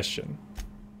good question.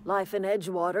 Life in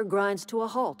Edgewater grinds to a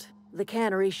halt. The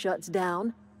cannery shuts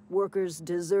down, workers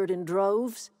desert in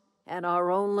droves, and our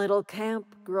own little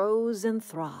camp grows and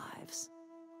thrives.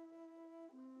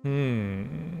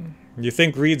 You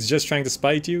think Reed's just trying to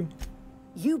spite you?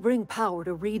 You bring power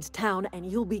to Reed's town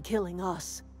and you'll be killing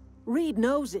us. Reed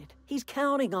knows it. He's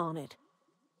counting on it.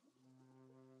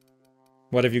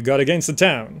 What have you got against the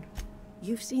town?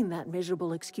 You've seen that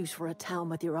miserable excuse for a town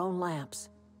with your own lamps.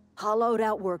 Hollowed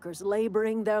out workers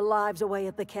laboring their lives away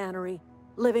at the cannery,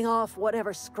 living off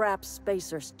whatever scrap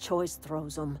Spacer's choice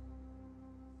throws them.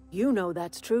 You know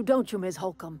that's true, don't you, Ms.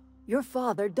 Holcomb? Your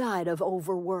father died of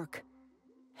overwork.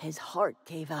 His heart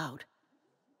gave out.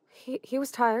 He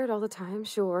was tired all the time,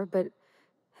 sure, but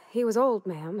he was old,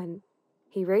 ma'am, and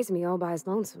he raised me all by his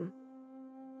lonesome.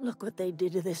 Look what they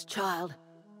did to this child.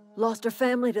 Lost her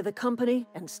family to the company,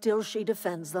 and still she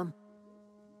defends them.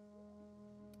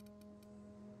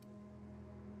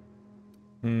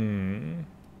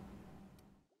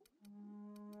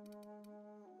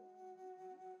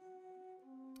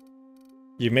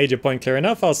 You made your point clear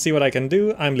enough. I'll see what I can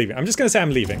do. I'm leaving. I'm just gonna say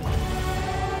I'm leaving.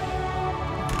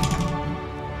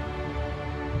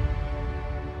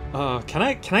 Can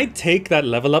I take that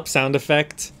level up sound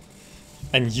effect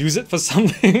and use it for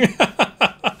something?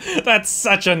 That's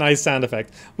such a nice sound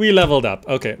effect. We leveled up.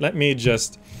 Okay, let me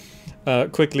just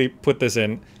quickly put this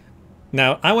in.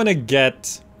 Now, I want to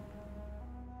get...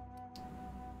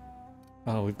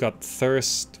 Oh, we've got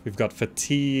thirst. We've got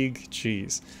fatigue.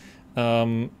 Jeez.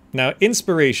 Now,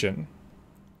 inspiration.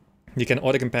 You can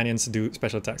order companions to do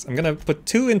special attacks. I'm gonna put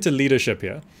 2 into leadership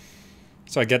here.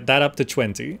 So I get that up to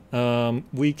 20.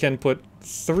 We can put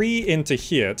 3 into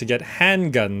here to get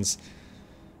handguns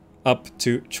up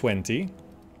to 20.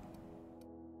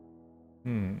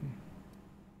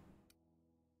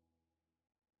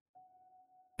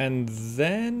 And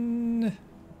then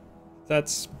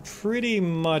that's pretty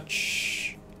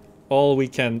much all we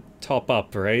can top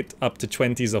up, right? Up to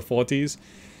 20s or 40s.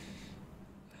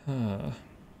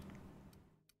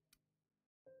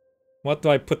 What do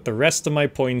I put the rest of my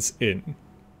points in?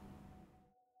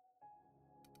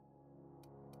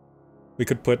 We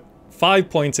could put 5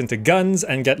 points into guns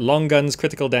and get long guns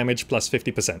critical damage plus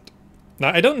 50%. Now,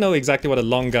 I don't know exactly what a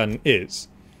long gun is,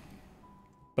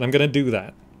 but I'm gonna do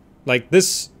that. Like,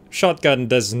 this shotgun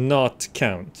does not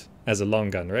count as a long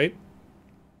gun, right?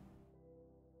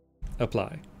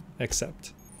 Apply.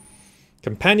 Accept.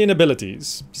 Companion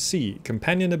abilities. C.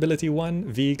 Companion ability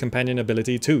 1. V. Companion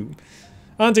ability 2.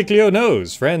 Auntie Cleo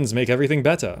knows. Friends make everything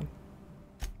better.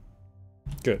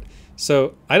 Good.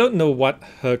 So, I don't know what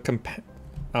her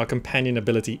our companion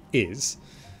ability is.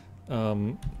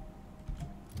 Can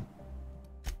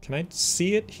I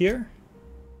see it here?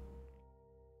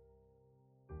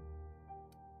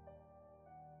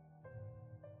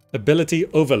 Ability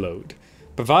Overload.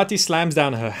 Parvati slams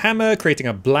down her hammer, creating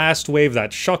a blast wave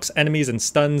that shocks enemies and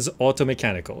stuns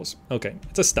auto-mechanicals. Okay,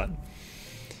 it's a stun.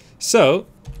 So,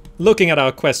 looking at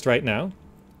our quest right now,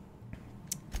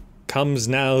 comes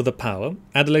now the power.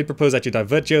 Adelaide proposed that you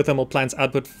divert geothermal plants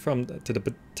output to the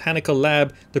botanical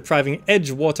lab, depriving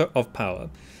Edgewater of power.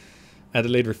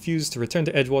 Adelaide refused to return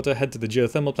to Edgewater, head to the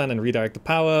geothermal plant and redirect the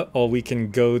power, or we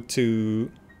can go to...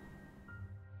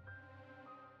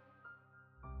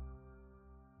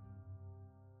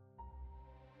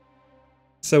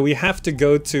 So we have to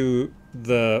go to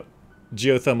the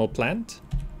geothermal plant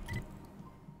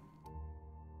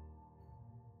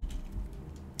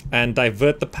and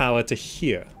divert the power to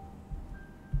here.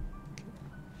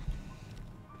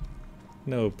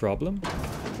 No problem.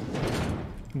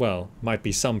 Well, might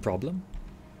be some problem.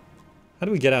 How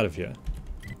do we get out of here?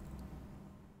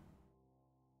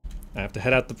 I have to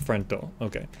head out the front door.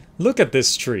 Okay. Look at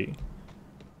this tree.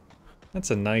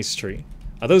 That's a nice tree.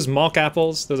 Are those mock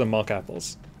apples? Those are mock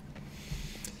apples.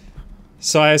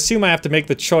 So I assume I have to make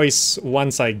the choice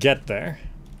once I get there.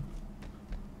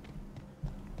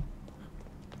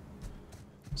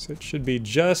 So it should be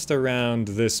just around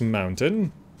this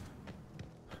mountain.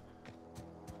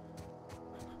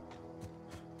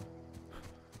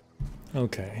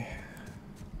 Okay.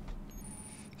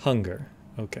 Hunger.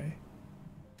 Okay.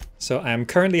 So I am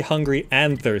currently hungry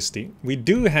and thirsty. We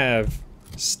do have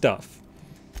stuff.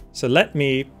 So let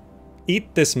me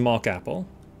eat this mock apple.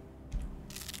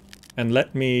 And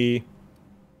let me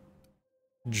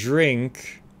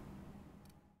drink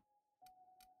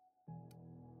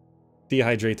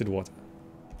dehydrated water.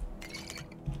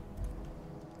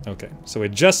 Okay, so we're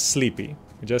just sleepy.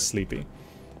 We're just sleepy.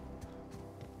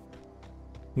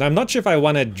 Now, I'm not sure if I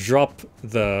want to drop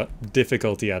the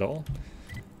difficulty at all.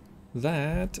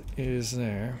 That is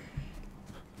there.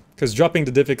 Because dropping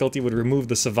the difficulty would remove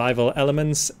the survival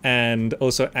elements and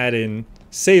also add in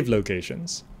save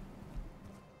locations.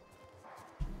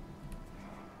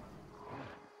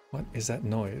 What is that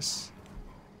noise?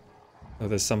 Oh,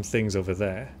 there's some things over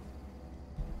there.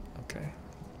 Okay.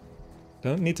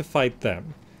 Don't need to fight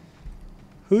them.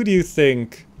 Who do you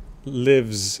think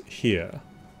lives here?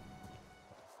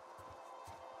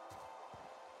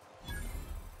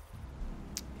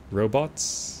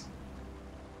 Robots?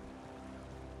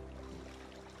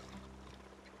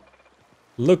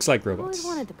 Looks like robots. I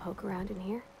always wanted to poke around in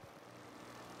here.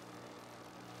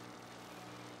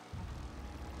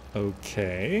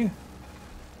 Okay.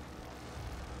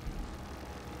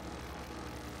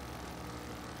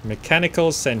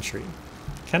 Mechanical sentry.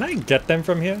 Can I get them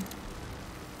from here?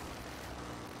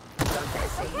 Okay,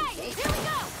 here we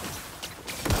go!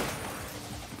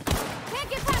 Can't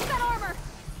get past that armor!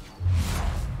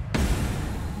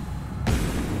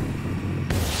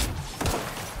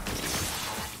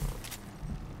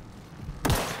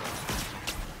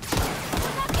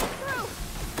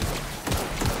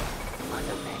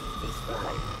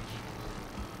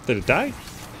 Did it die?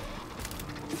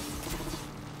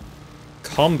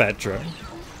 Combat drone.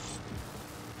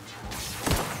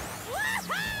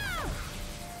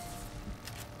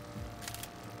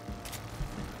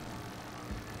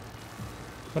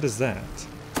 What is that?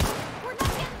 We're not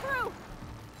getting through.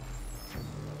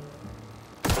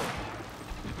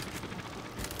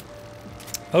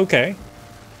 Okay.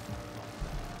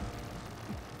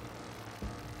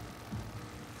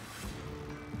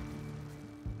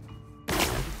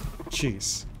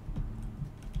 jeez.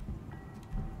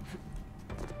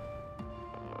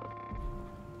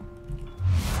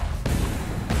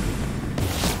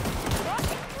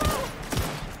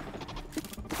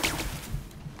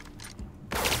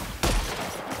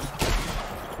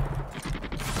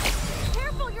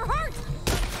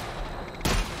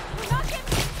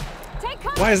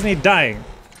 Why isn't he dying?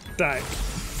 Die.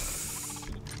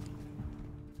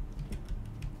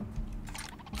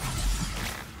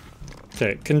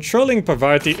 Okay, controlling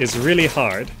poverty is really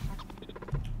hard.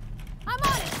 I'm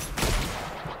on it.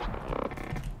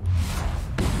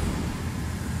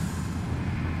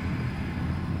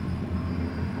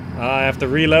 I have to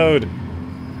reload.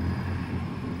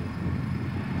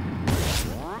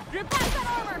 Get past that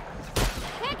armor.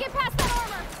 Can't get past that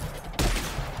armor.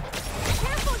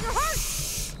 Careful, you're hurt.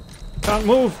 Can't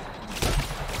move.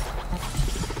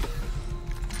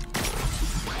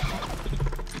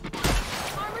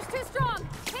 Armor's too strong.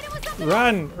 Hit it with something.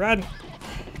 Run, run.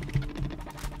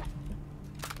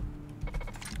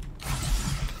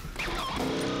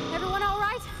 Everyone all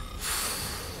right?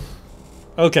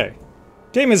 Okay.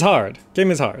 Game is hard. Game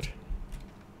is hard.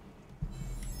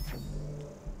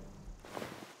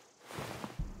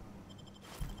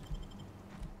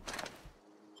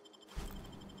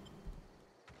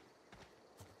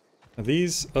 Are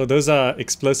these? Oh, those are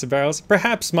explosive barrels.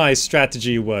 Perhaps my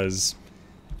strategy was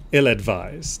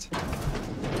ill-advised.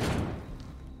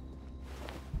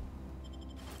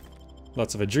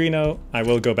 Lots of adreno. I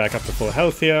will go back up to full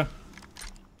health here.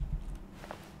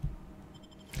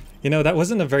 You know, that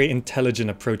wasn't a very intelligent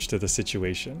approach to the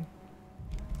situation.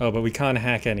 Oh, but we can't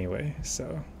hack anyway,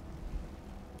 so...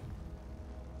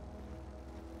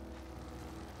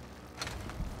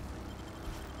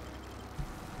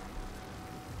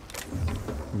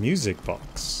 Music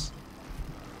box.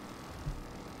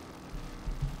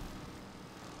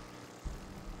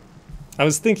 I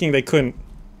was thinking they couldn't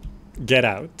get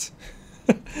out.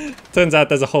 Turns out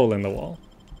there's a hole in the wall.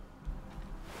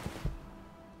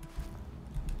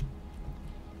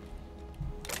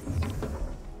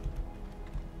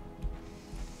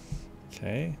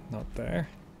 Okay, not there.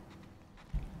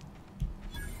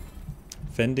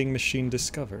 Vending machine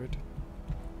discovered.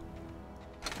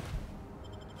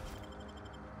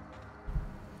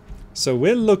 So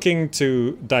we're looking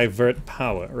to divert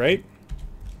power, right?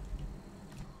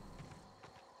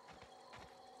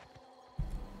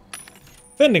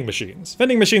 Vending machines.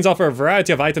 Vending machines offer a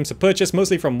variety of items to purchase,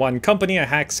 mostly from one company. A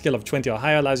hack skill of 20 or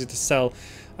higher allows you to sell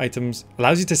items.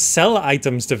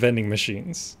 To vending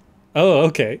machines. Oh,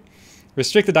 okay.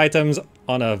 Restricted items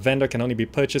on a vendor can only be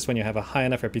purchased when you have a high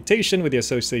enough reputation with the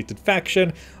associated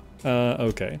faction.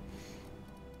 Okay.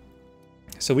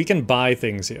 So we can buy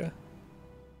things here.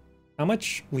 How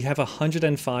much? We have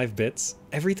 105 bits.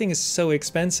 Everything is so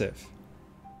expensive.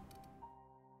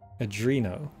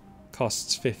 Adreno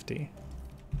costs 50.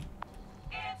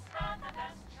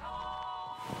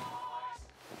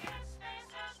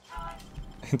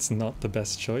 It's not the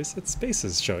best choice. It's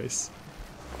Space's choice.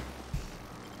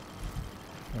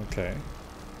 Okay.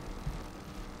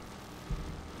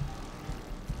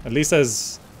 At least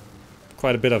there's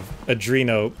quite a bit of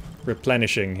adreno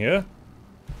replenishing here.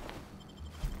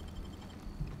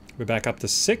 We're back up to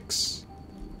 6.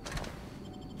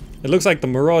 It looks like the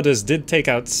Marauders did take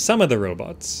out some of the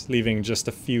robots, leaving just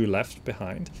a few left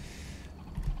behind.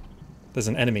 There's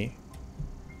an enemy.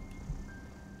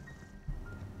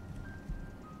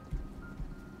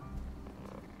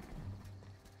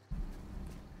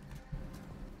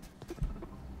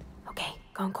 Okay,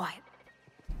 gone quiet.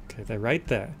 Okay, they're right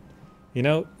there. You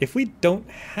know, if we don't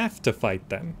have to fight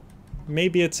them,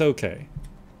 maybe it's okay.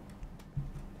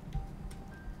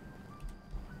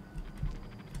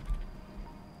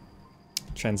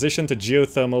 Transition to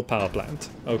geothermal power plant.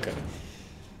 Okay.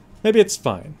 Maybe it's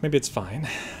fine. Maybe it's fine.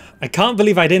 I can't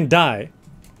believe I didn't die.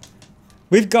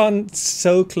 We've gone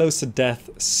so close to death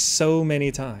so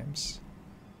many times.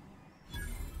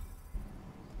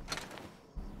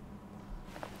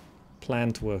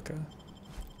 Plant worker.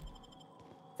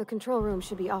 The control room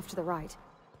should be off to the right.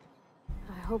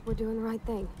 I hope we're doing the right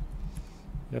thing.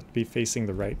 You have to be facing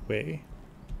the right way.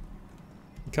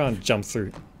 You can't jump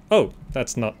through. Oh,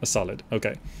 that's not a solid.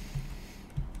 Okay.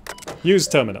 Use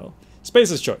terminal.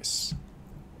 Space's choice.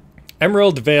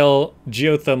 Emerald Vale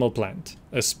geothermal plant.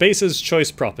 A Space's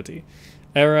choice property.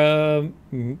 Error.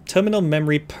 Terminal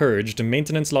memory purged.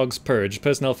 Maintenance logs purged.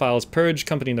 Personnel files purged.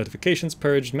 Company notifications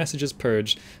purged. Messages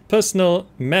purged. Personal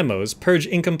memos purged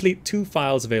incomplete. 2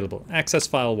 files available. Access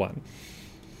file 1.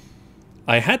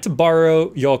 I had to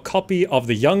borrow your copy of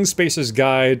the Young Spacer's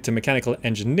Guide to Mechanical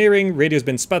Engineering. Radio's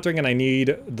been sputtering and I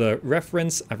need the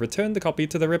reference. I've returned the copy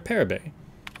to the repair bay.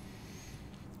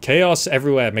 Chaos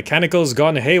everywhere. Mechanicals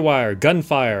gone haywire.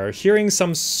 Gunfire. Hearing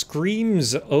some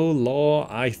screams. Oh, law.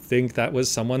 I think that was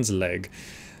someone's leg.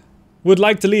 Would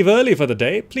like to leave early for the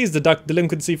day. Please deduct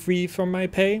delinquency free from my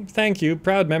pay. Thank you.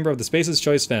 Proud member of the Spacer's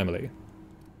Choice family.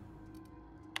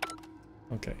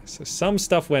 Okay, so some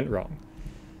stuff went wrong.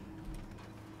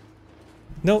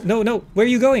 No, no, no. Where are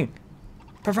you going?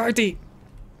 Parvati!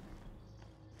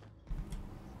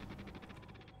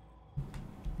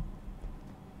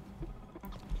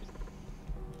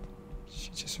 She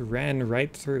just ran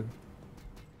right through.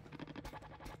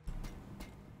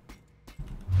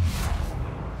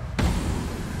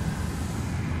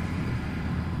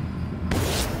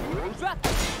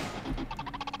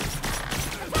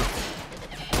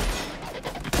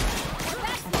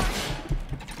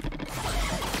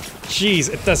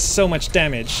 Jeez, it does so much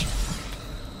damage.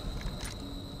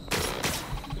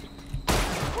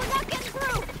 We're not getting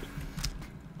through.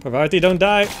 Parvati, don't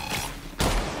die.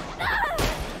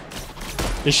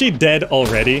 Is she dead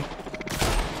already?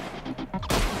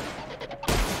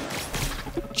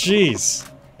 Jeez.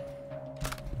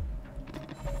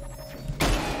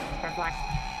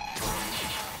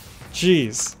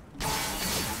 Jeez.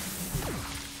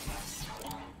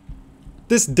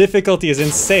 This difficulty is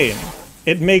insane.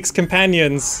 It makes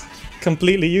companions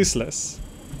completely useless.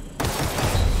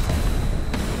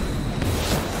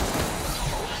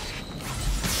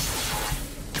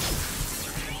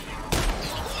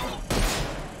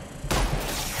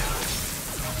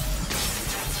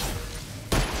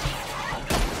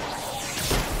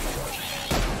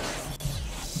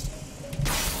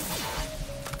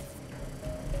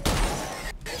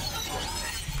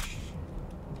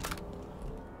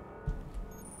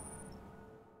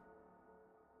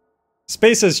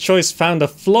 Spacer's Choice found a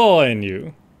flaw in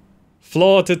you.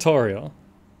 Flaw tutorial.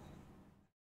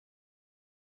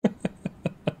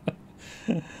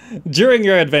 During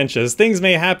your adventures, things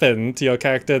may happen to your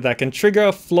character that can trigger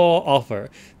a flaw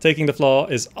offer. Taking the flaw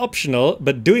is optional,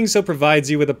 but doing so provides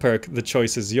you with a perk. The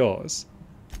choice is yours.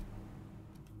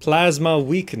 Plasma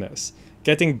weakness.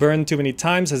 Getting burned too many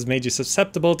times has made you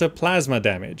susceptible to plasma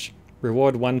damage.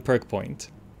 Reward 1 perk point.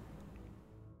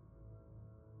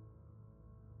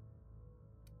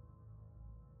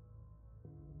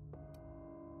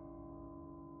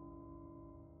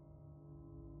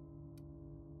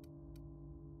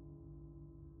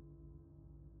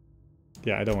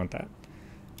 Yeah, I don't want that.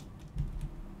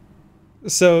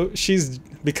 So she's,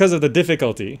 because of the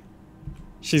difficulty,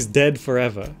 she's dead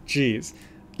forever. Jeez.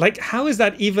 Like, how is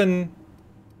that even...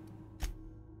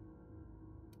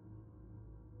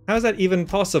 How is that even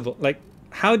possible? Like,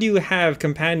 how do you have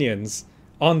companions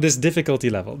on this difficulty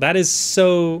level? That is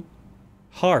so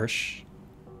harsh.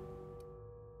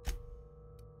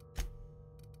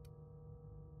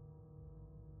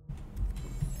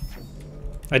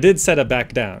 I did set it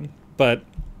back down. But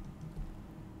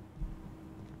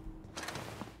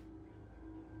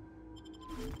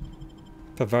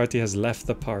Parvati has left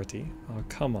the party. Oh,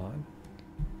 come on.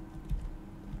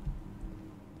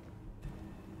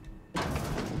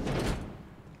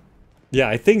 Yeah,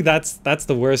 I think that's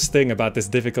the worst thing about this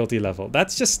difficulty level.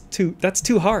 That's too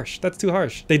harsh. That's too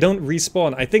harsh. They don't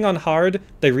respawn. I think on hard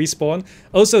they respawn.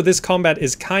 Also, this combat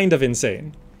is kind of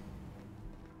insane.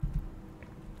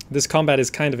 This combat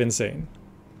is kind of insane.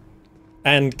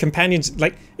 And companions,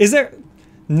 like, is there...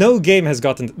 No game has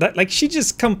gotten... that. Like, she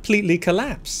just completely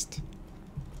collapsed.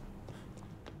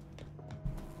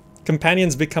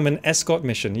 Companions become an escort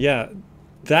mission. Yeah,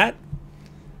 that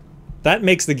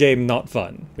makes the game not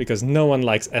fun. Because no one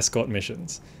likes escort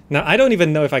missions. Now, I don't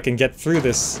even know if I can get through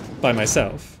this by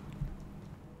myself.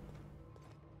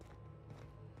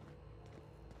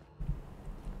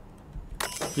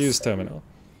 Use terminal.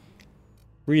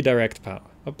 Redirect power.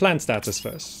 Plant status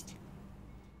first.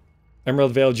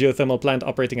 Emerald Vale geothermal plant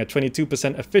operating at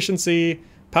 22% efficiency.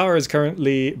 Power is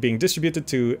currently being distributed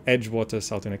to Edgewater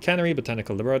Saltuna Cannery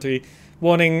Botanical Laboratory.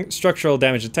 Warning, structural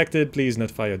damage detected. Please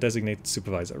notify your designated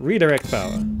supervisor. Redirect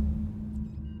power.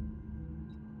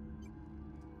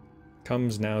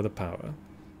 Comes now the power.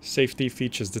 Safety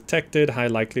features detected. High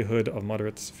likelihood of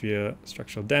moderate to severe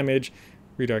structural damage.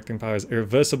 Redirecting power is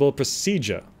irreversible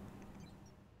procedure.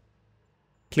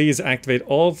 Please activate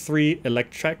all 3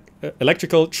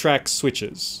 electrical track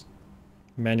switches.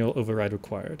 Manual override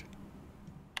required.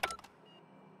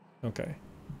 Okay.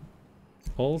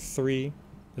 All 3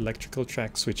 electrical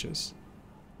track switches.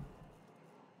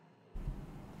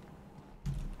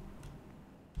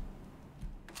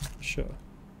 Sure.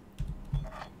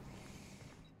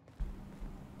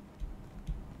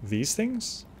 these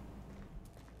things?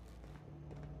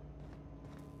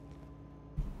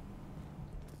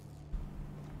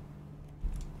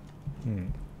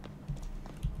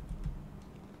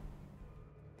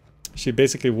 She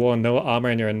basically wore no armor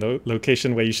and you're in a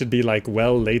location where you should be like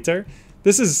well later.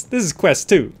 This is quest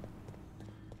 2.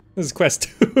 This is quest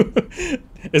 2.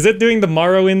 Is it doing the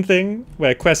Morrowind thing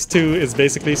where quest 2 is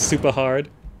basically super hard?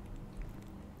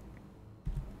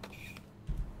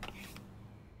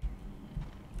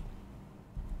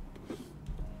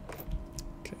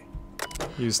 Okay.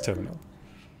 Use terminal.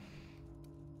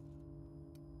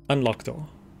 Unlock door.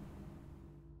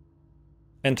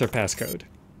 Enter passcode.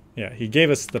 Yeah, he gave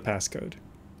us the passcode.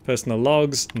 Personal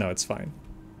logs. No, it's fine.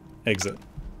 Exit.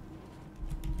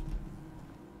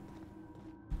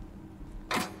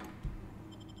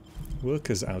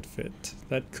 Worker's outfit.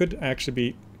 That could actually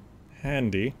be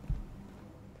handy.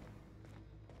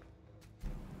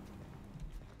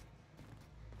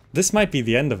 This might be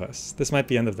the end of us. This might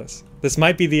be the end of this. This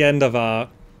might be the end of our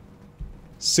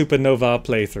Supernova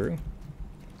playthrough.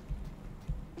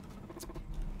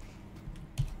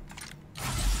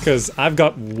 Because I've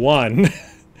got one.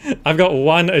 I've got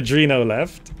one Adreno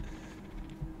left.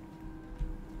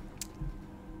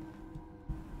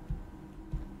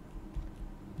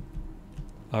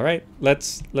 All right,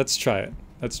 let's try it.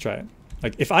 Let's try it.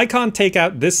 Like, if I can't take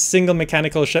out this single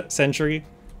mechanical sentry,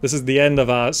 this is the end of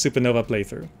our Supernova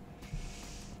playthrough.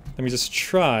 Let me just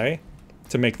try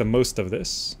to make the most of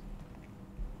this.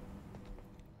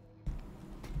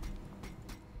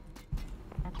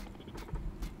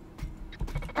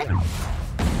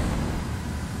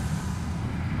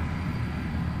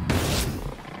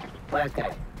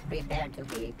 Worker, prepare to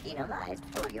be penalized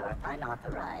for your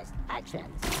unauthorized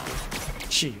actions.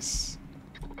 Jeez.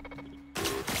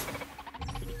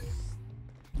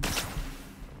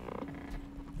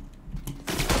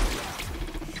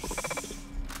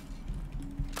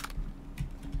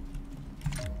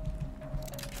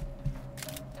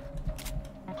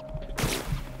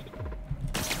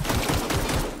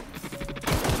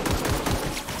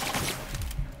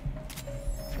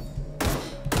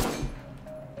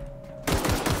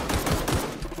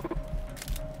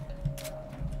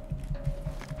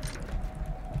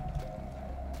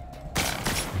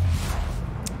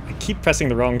 Keep pressing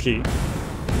the wrong key.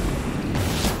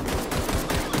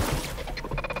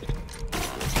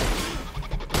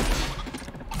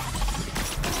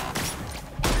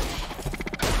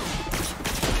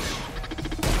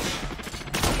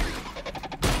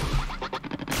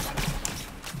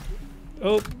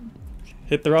 Oh,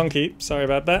 hit the wrong key. Sorry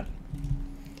about that.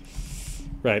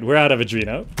 Right, we're out of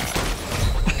Adreno.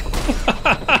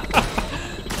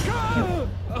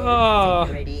 Oh.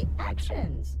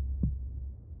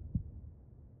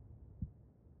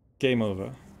 Game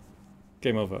over.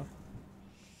 Game over.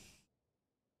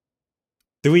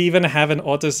 Do we even have an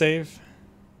autosave?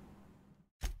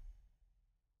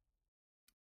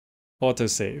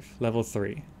 Autosave, level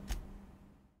 3.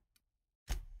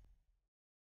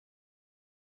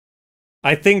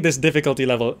 I think this difficulty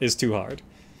level is too hard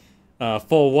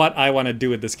for what I want to do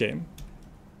with this game.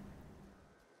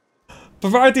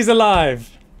 Pavarti's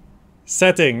alive!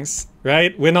 Settings,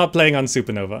 right? We're not playing on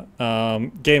Supernova.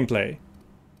 Gameplay.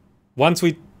 Once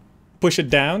we push it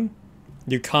down,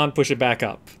 you can't push it back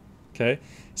up. Okay?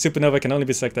 Supernova can only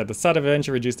be selected at the start of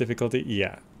adventure, reduce difficulty.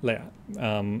 Yeah.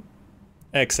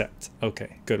 Accept.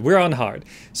 Okay, good. We're on hard.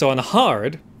 So on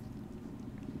hard,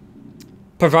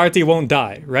 Pavarti won't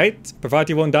die, right?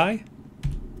 Pavarti won't die?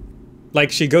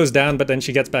 Like, she goes down, but then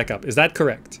she gets back up. Is that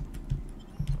correct?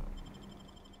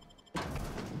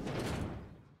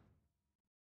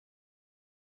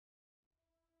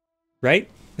 Right?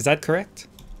 Is that correct?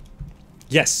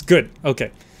 Yes, good.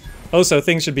 Okay. Also,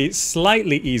 things should be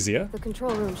slightly easier. The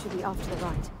control room should be off to the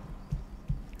right.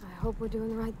 I hope we're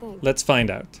doing the right thing. Let's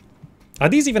find out. Are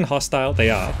these even hostile? They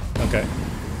are. Okay.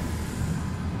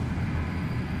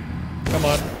 Come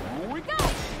on. Here we go.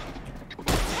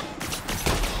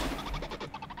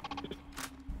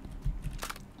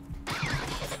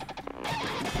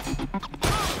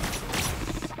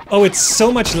 Oh, it's so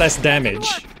much less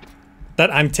damage that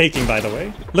I'm taking, by the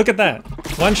way. Look at that.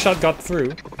 One shot got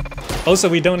through. Also,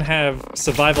 we don't have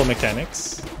survival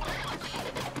mechanics.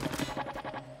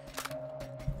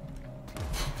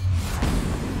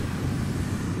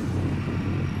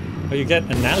 Oh, you get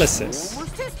analysis. We're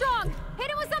too strong. Hit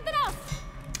it with something else.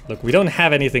 Look, we don't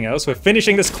have anything else. We're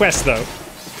finishing this quest, though.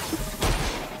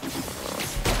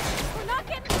 We're not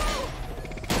getting through.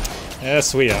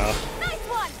 Yes, we are. Nice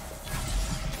one.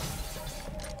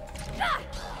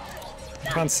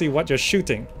 Can't see what you're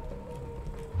shooting.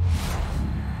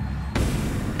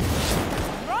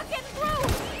 Rocket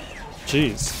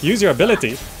Jeez. Use your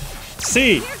ability.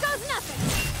 C.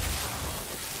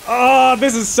 Oh,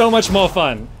 this is so much more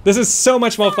fun. This is so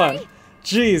much more fun.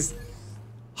 Jeez.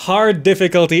 Hard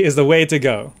difficulty is the way to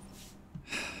go.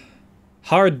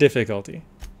 Hard difficulty.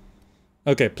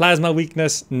 Okay, plasma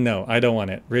weakness. No, I don't want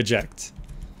it. Reject.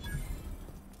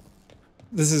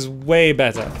 This is way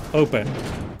better. Open.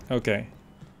 Okay.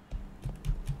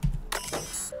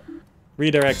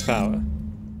 Redirect power.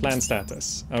 Plan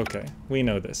status. Okay, we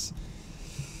know this.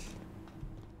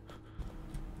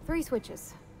 3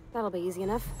 switches. That'll be easy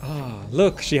enough. Ah,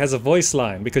 look, she has a voice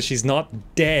line because she's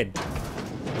not dead.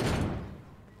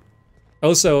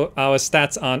 Also, our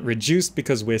stats aren't reduced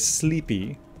because we're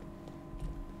sleepy.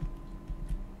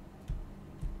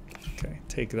 Okay,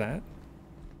 take that.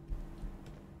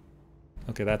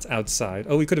 Okay, that's outside.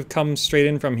 Oh, we could have come straight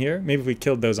in from here. Maybe we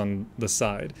killed those on the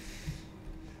side.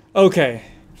 Okay.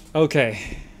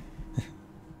 Okay.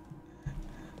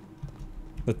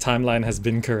 The timeline has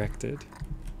been corrected.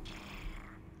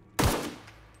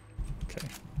 Okay.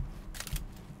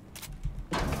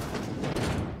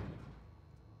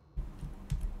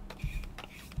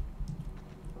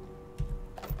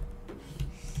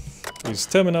 Use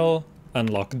terminal,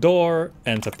 unlock door,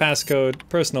 enter passcode,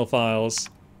 personal files.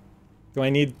 Do I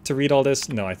need to read all this?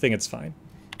 No, I think it's fine.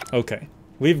 Okay.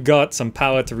 We've got some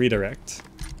power to redirect.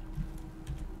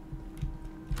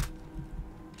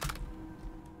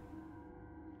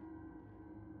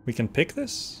 We can pick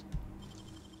this?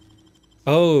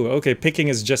 Oh, okay. Picking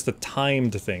is just a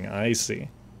timed thing. I see.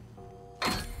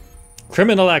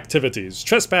 Criminal activities.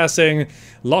 Trespassing,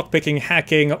 lockpicking,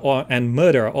 hacking, and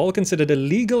murder are all considered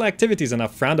illegal activities and are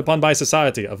frowned upon by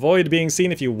society. Avoid being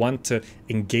seen if you want to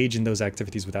engage in those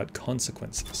activities without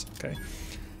consequences. Okay.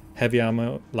 Heavy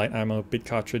ammo, light ammo, big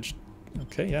cartridge.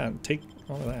 Okay, yeah, take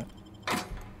all of that.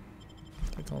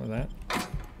 Take all of that.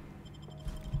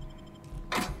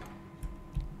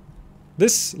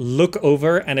 This look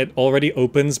over and it already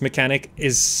opens mechanic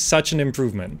is such an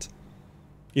improvement.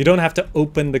 You don't have to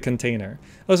open the container.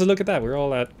 Oh, so look at that. We're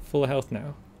all at full health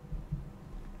now.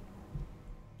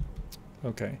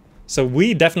 Okay. So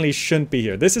we definitely shouldn't be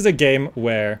here. This is a game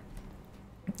where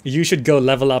you should go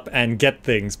level up and get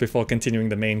things before continuing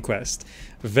the main quest.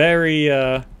 Very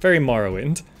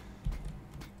Morrowind.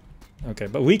 Okay,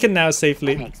 but we can now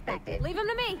safely... Leave him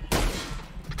to me.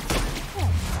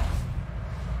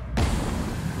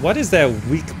 What is their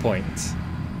weak point?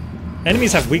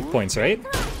 Enemies have weak points, right?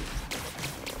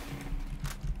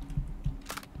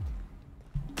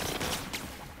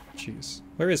 Jeez.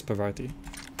 Where is Pavarti?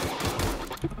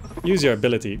 Use your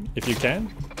ability if you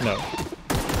can. No.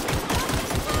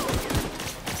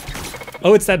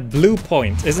 Oh, it's that blue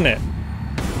point, isn't it?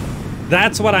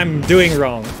 That's what I'm doing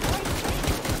wrong.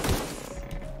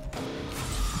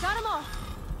 Got 'em all.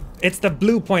 It's the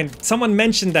blue point. Someone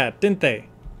mentioned that, didn't they?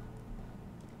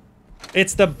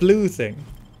 It's the blue thing.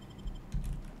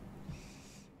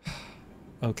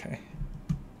 Okay.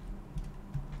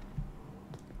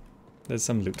 There's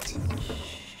some loot.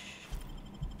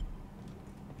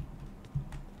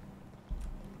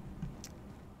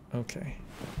 Okay.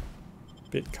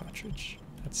 Bit cartridge.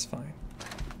 That's fine.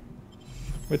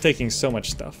 We're taking so much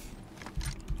stuff.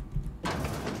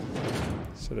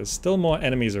 So there's still more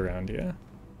enemies around here.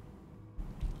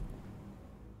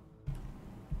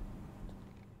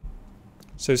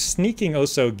 So sneaking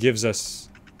also gives us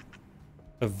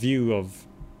a view of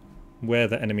where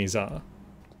the enemies are.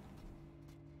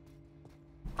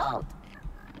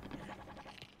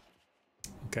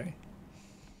 Okay.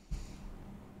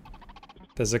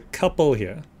 There's a couple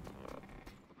here.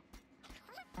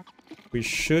 We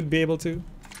should be able to.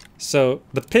 So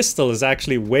the pistol is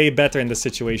actually way better in this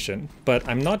situation, but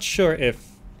I'm not sure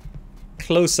if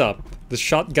close up the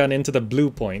shotgun into the blue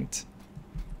point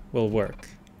will work.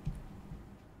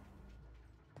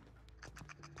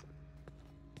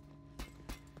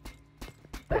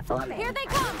 Here they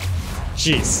come.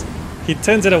 Jeez, he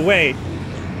turns it away.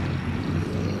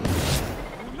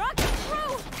 Rocket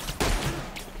through.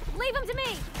 Leave him to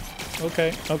me.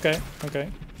 Okay, okay, okay.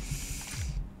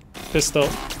 Pistol.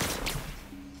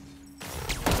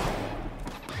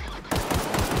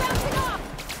 Bouncing off.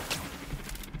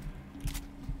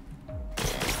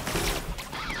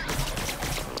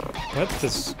 What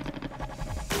is...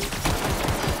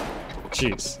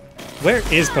 Jeez. Where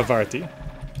is Pavarti?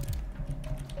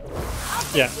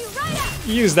 Yeah.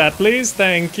 Use that, please.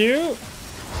 Thank you.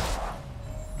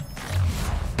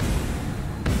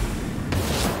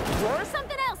 Or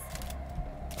something else.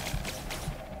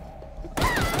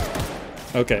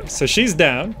 Okay, so she's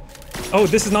down. Oh,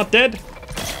 this is not dead?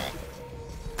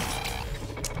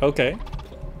 Okay.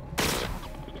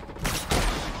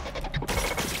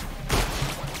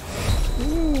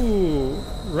 Ooh,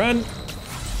 run.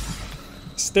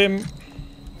 Stim.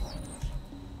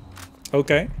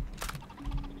 Okay.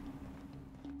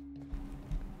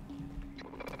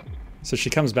 So she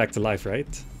comes back to life,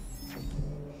 right?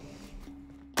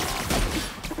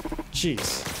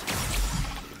 Jeez.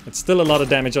 It's still a lot of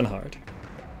damage on hard.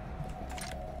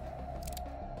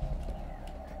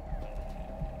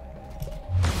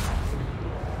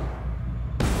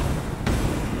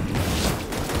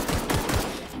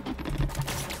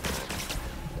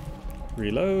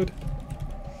 Reload.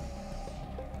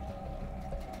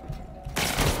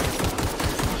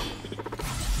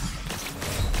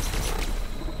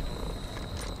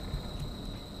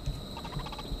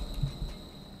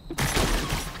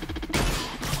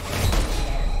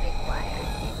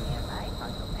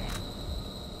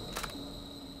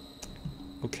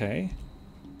 Okay.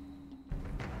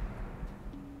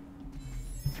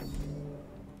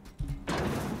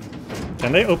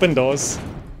 Can they open doors?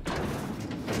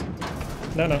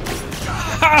 No, no.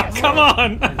 Come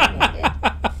on!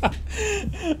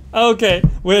 Okay,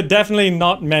 we're definitely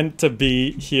not meant to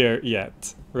be here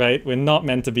yet, right? We're not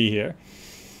meant to be here.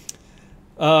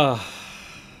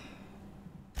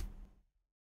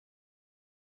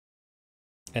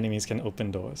 Enemies can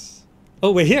open doors.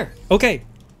 Oh, we're here! Okay!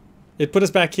 It put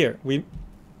us back here.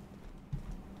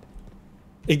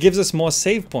 It gives us more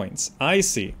save points. I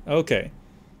see. Okay.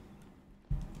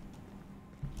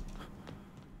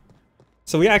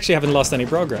 So we actually haven't lost any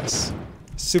progress.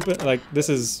 Super, like, this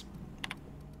is...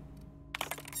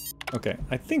 Okay,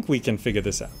 I think we can figure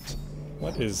this out.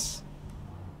 What is...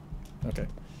 Okay.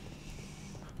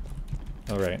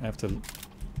 Alright, I have to...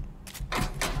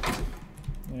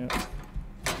 Yeah.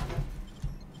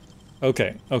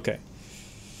 Okay, okay.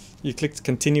 You clicked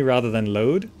continue rather than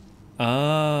load?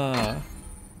 Ah.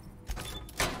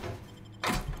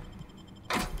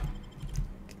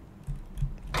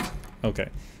 Okay.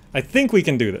 I think we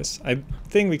can do this. I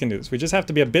think we can do this. We just have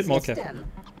to be a bit more careful.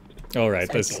 Alright,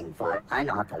 this...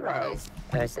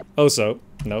 Also,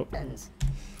 no.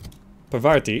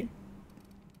 Pavarti,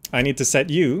 I need to set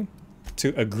you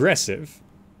to aggressive.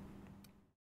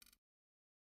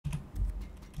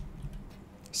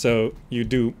 So you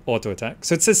do auto attack.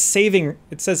 So it says saving.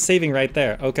 It says saving right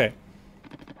there. Okay.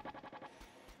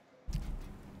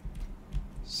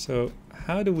 So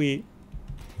how do we...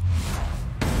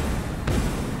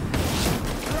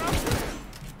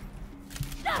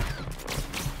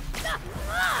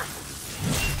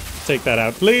 Take that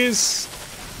out, please.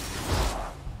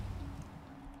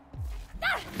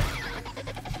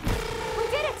 We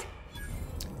did it.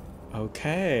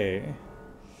 Okay.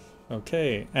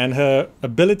 Okay, and her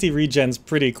ability regens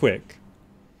pretty quick.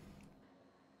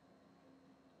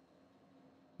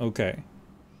 Okay.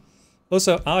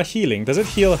 Also, our healing, does it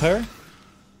heal her?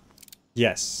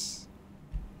 Yes.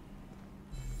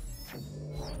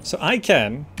 So I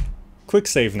can quick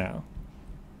save now.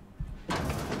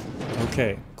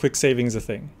 Okay, quick saving's a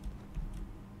thing.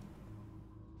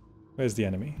 Where's the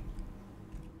enemy?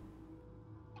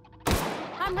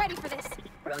 I'm ready for this.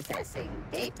 Processing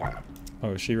data.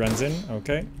 Oh, she runs in?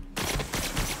 Okay.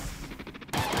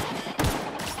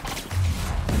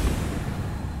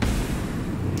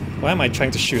 Why am I trying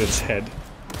to shoot its head?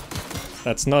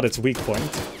 That's not its weak point.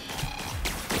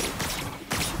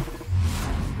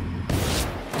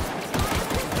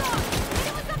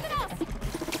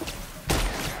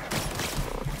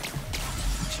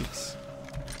 Jeez.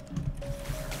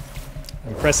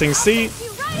 I'm pressing C.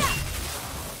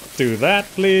 Do that,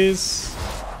 please.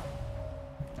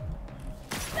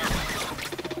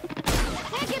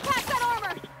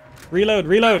 Reload,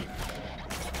 reload!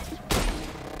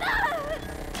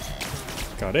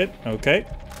 Got it, okay.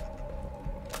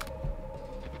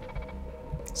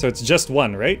 So it's just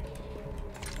one, right?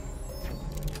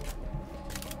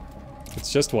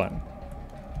 It's just one.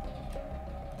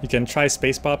 You can try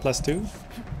spacebar +2.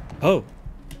 Oh!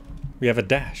 We have a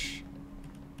dash.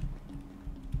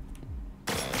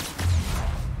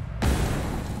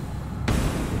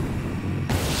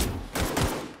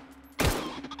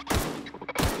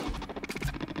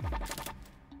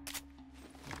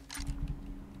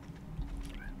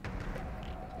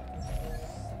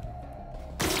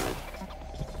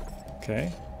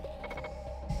 Okay.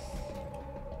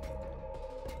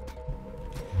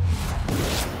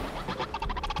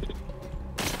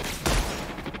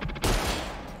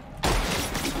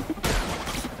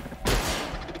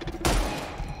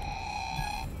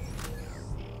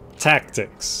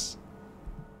 Tactics.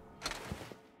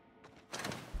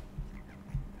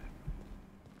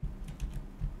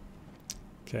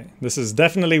 Okay, this is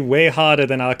definitely way harder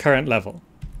than our current level.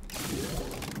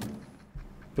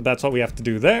 But that's what we have to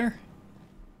do there.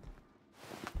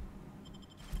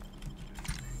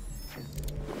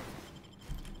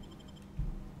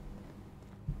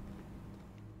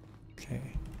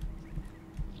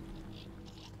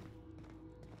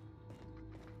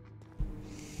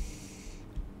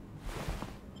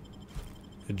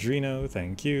 Adreno,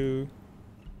 thank you.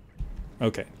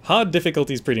 Okay, hard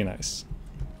difficulty is pretty nice.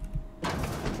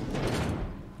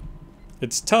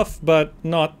 It's tough, but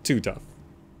not too tough.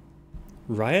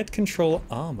 Riot control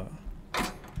armor.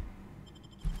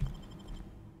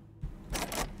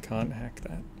 Can't hack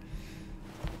that.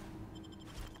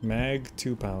 Mag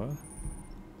 2 power.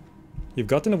 You've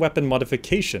gotten a weapon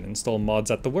modification. Install mods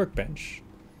at the workbench.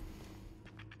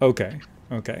 Okay,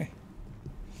 okay.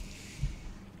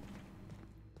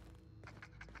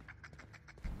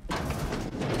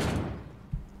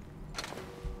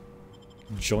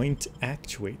 Joint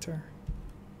actuator.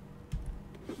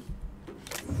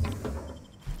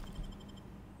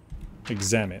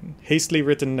 Examine. Hastily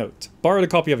written note. Borrowed a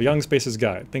copy of Young Spacer's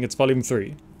Guide. I think it's volume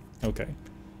 3. Okay.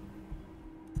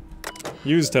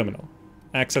 Use terminal.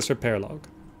 Access repair log.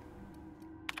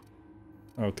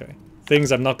 Okay.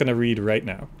 Things I'm not gonna read right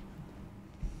now.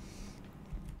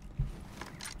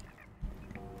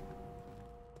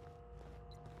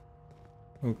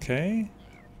 Okay.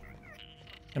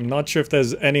 I'm not sure if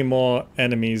there's any more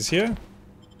enemies here.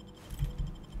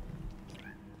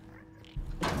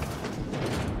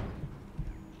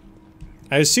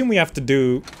 I assume we have to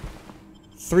do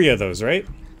 3 of those, right?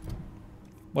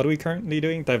 What are we currently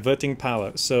doing? Diverting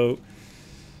power. So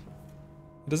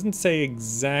it doesn't say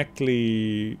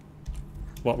exactly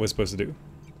what we're supposed to do.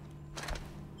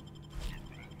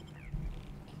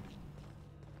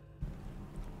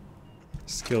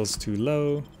 Skills too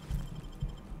low.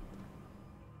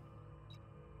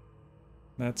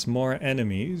 That's more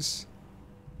enemies.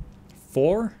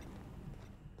 4?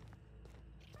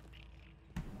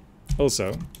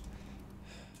 Also,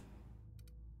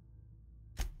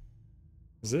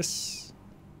 is this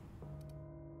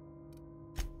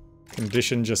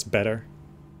condition just better?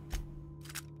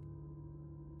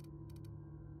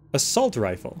 Assault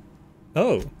rifle.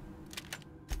 Oh.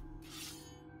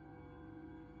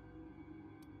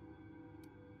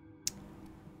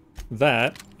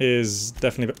 That is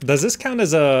definitely... Does this count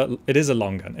as a... It is a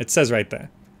long gun. It says right there.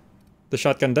 The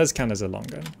shotgun does count as a long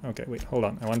gun. Okay, wait, hold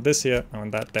on. I want this here. I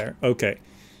want that there. Okay.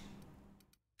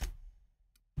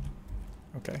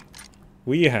 Okay.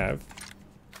 We have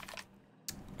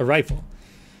a rifle.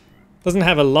 Doesn't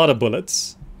have a lot of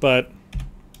bullets, but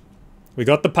we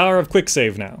got the power of quick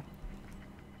save now.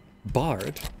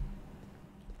 Bard.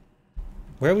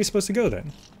 Where are we supposed to go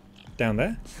then? Down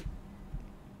there?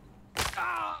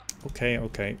 Okay,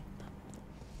 okay.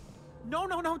 No,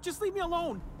 no, no, just leave me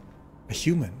alone. A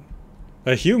human.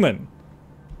 A human.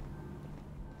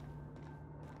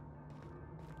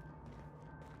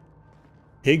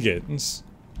 Higgins.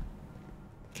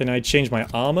 Can I change my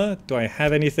armor? Do I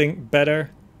have anything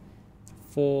better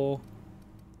for...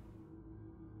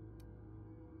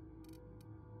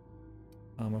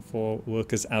 Armor for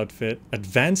worker's outfit.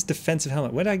 Advanced defensive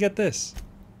helmet. Where did I get this?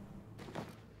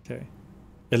 Okay.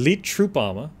 Elite troop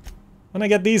armor. When I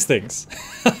get these things.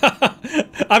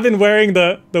 I've been wearing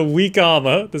the weak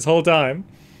armor this whole time.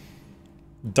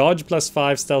 Dodge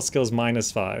 +5, stealth skills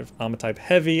 -5. Armor type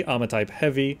heavy, armor type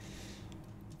heavy.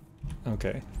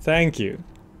 Okay, thank you.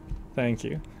 Thank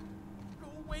you. Go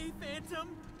away, Phantom.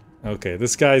 Okay,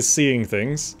 this guy's seeing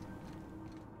things.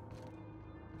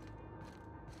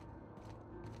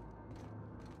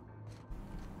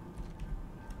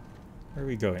 Where are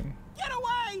we going? Get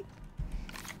away!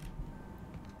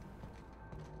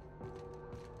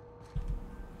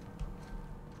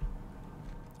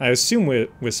 I assume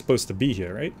we're supposed to be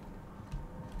here, right?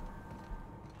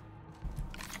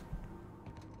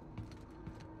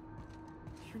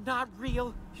 You're not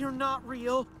real. You're not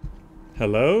real.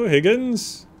 Hello,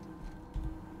 Higgins?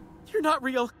 You're not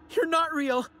real. You're not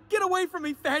real. Get away from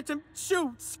me, Phantom.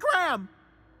 Shoot. Scram.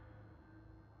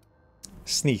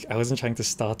 Sneak, I wasn't trying to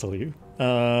startle you.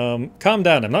 Calm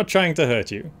down. I'm not trying to hurt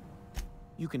you.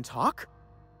 You can talk?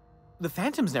 The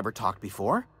Phantom's never talked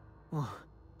before.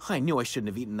 I knew I shouldn't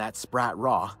have eaten that sprat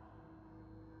raw.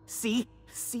 See?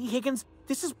 See, Higgins?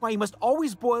 This is why you must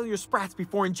always boil your sprats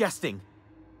before ingesting.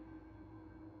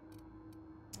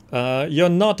 You're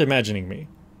not imagining me.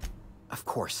 Of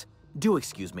course. Do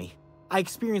excuse me. I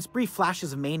experience brief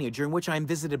flashes of mania during which I am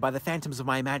visited by the phantoms of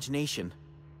my imagination.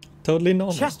 Totally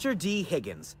normal. Chester D.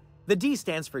 Higgins. The D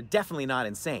stands for definitely not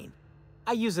insane.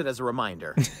 I use it as a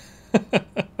reminder.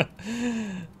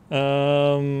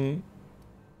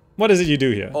 What is it you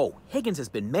do here? Oh, Higgins has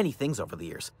been many things over the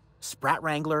years. Sprat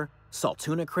Wrangler,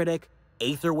 Saltuna Critic,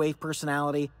 Aetherwave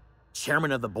Personality,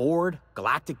 Chairman of the Board,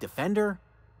 Galactic Defender,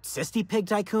 Sisty Pig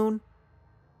Tycoon.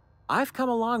 I've come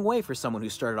a long way for someone who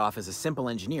started off as a simple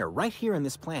engineer right here in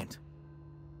this plant.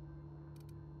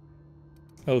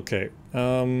 Okay,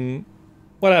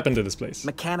 What happened to this place?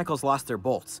 Mechanicals lost their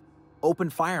bolts.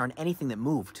 Opened fire on anything that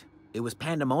moved. It was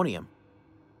pandemonium.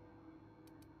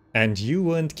 And you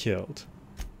weren't killed.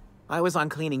 I was on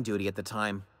cleaning duty at the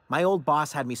time. My old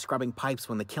boss had me scrubbing pipes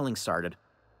when the killing started.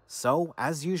 So,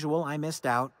 as usual, I missed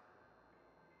out.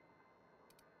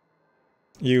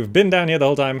 You've been down here the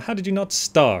whole time. How did you not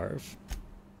starve?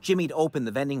 Jimmy'd opened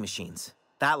the vending machines.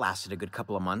 That lasted a good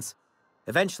couple of months.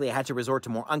 Eventually, I had to resort to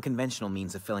more unconventional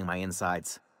means of filling my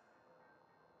insides.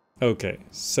 Okay,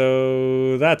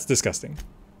 so that's disgusting.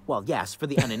 Well, yes, for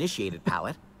the uninitiated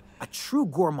palate. A true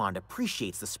gourmand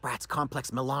appreciates the Sprat's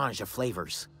complex melange of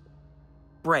flavors.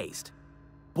 Braised,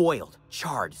 boiled,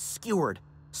 charred, skewered.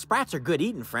 Sprats are good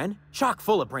eating, friend. Chock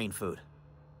full of brain food.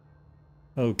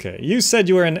 Okay, you said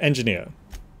you were an engineer.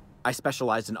 I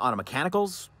specialized in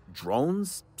automechanicals,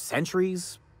 drones,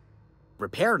 sentries.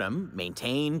 Repaired them,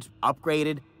 maintained,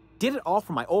 upgraded. Did it all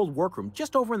from my old workroom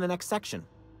just over in the next section.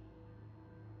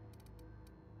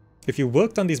 If you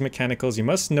worked on these mechanicals, you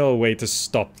must know a way to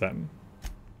stop them.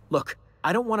 Look,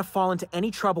 I don't want to fall into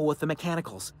any trouble with the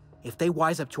mechanicals. If they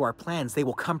wise up to our plans, they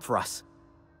will come for us.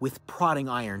 With prodding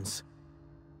irons.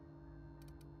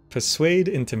 Persuade,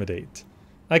 intimidate.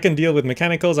 I can deal with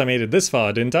mechanicals. I made it this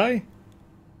far, didn't I?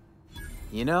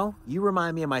 You know, you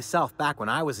remind me of myself back when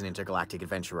I was an intergalactic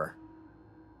adventurer.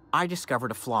 I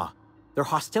discovered a flaw. Their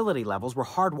hostility levels were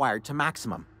hardwired to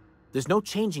maximum. There's no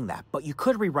changing that, but you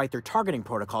could rewrite their targeting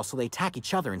protocol so they attack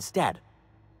each other instead.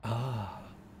 Ah.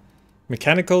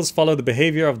 Mechanicals follow the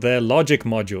behavior of their logic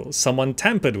module. Someone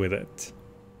tampered with it.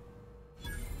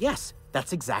 Yes,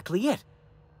 that's exactly it.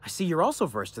 I see you're also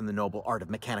versed in the noble art of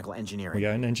mechanical engineering. We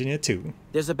are an engineer too.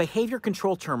 There's a behavior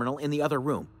control terminal in the other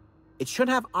room. It should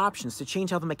have options to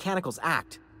change how the mechanicals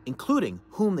act, including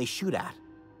whom they shoot at.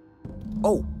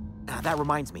 Oh, that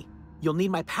reminds me. You'll need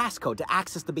my passcode to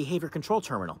access the behavior control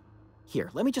terminal. Here,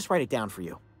 let me just write it down for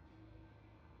you.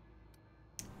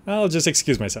 I'll just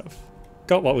excuse myself.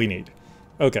 Got what we need.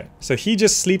 Okay, so he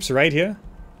just sleeps right here.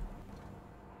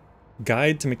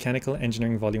 Guide to Mechanical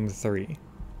Engineering Volume 3.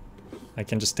 I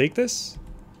can just take this.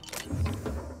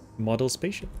 Model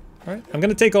spaceship. Alright, I'm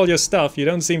gonna take all your stuff. You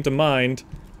don't seem to mind.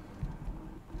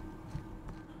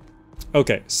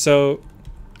 Okay, so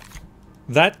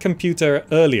that computer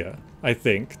earlier, I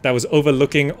think, that was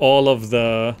overlooking all of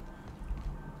the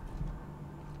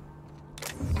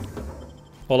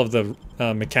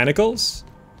mechanicals.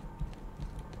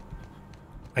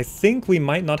 I think we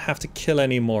might not have to kill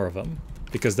any more of them,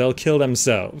 because they'll kill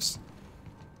themselves.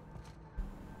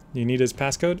 You need his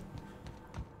passcode?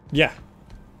 Yeah,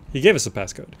 he gave us a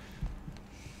passcode.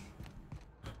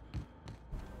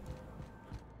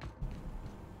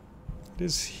 It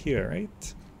is here,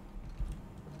 right?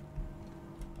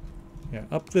 Yeah,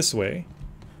 up this way.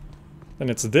 Then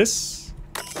it's this.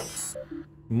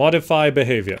 Modify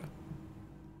behavior.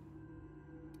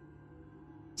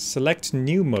 Select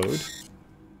new mode.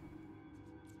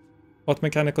 All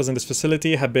mechanicals in this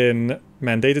facility have been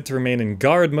mandated to remain in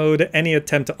guard mode. Any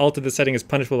attempt to alter the setting is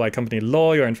punishable by company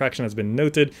law. Your infraction has been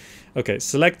noted. Okay,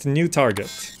 select new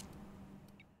target.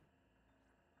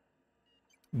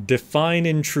 Define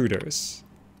intruders.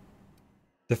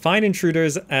 Define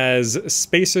intruders as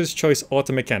Spacer's Choice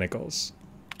automechanicals.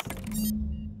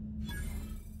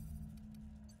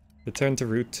 Return to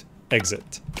route.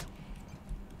 Exit.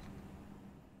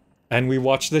 And we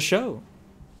watch the show.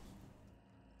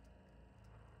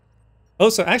 Oh,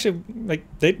 so actually, like,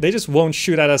 they just won't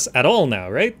shoot at us at all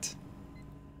now, right?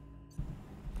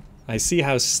 I see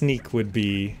how sneak would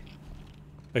be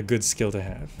a good skill to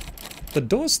have. The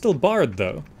door's still barred,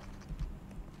 though.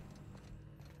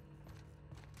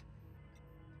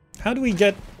 How do we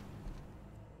get...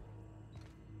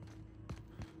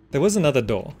 There was another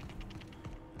door.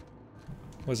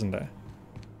 Wasn't there?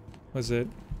 Was it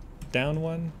down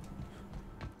one?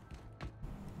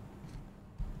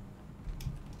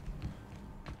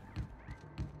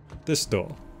 This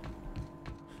door.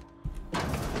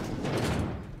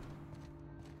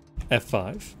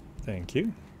 F5. Thank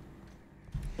you.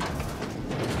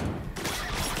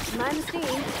 Mind the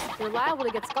steam. You're liable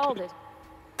to get scalded.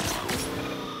 Now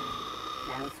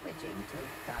switching to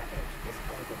garbage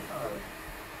disposal mode.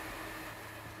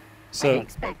 So,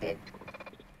 Unexpected.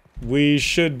 We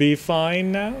should be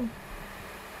fine now?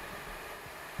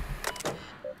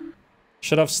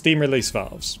 Shut off steam release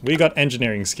valves. We got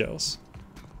engineering skills.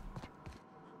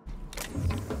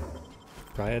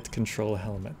 Riot control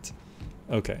helmet.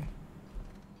 Okay.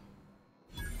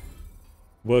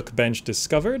 Workbench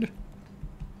discovered.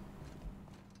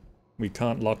 We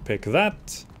can't lockpick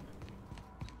that.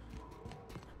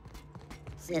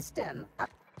 System up.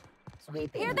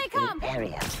 Sweeping Here they come.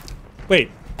 area. Wait.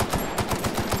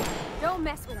 Don't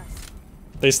mess with us.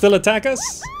 They still attack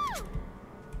us?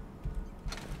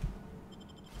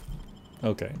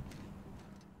 Okay.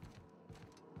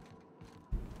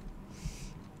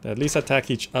 They at least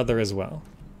attack each other as well.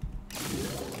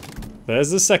 There's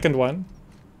the second one.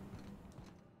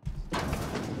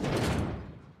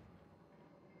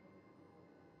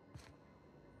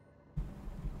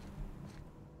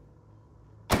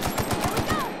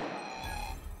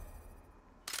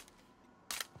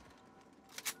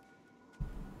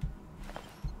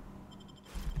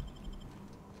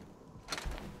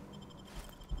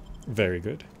 Very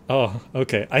good. Oh,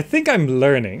 okay. I think I'm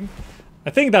learning. I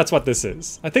think that's what this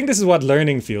is. I think this is what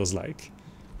learning feels like.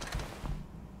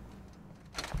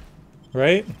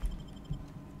 Right?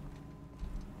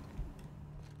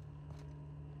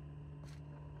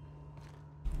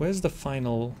 Where's the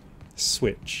final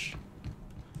switch?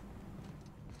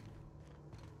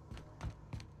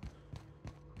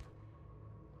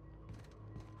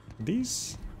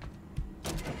 These?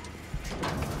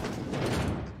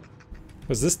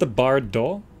 Was this the barred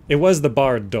door? It was the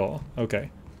barred door. Okay.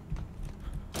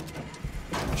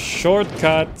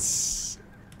 Shortcuts.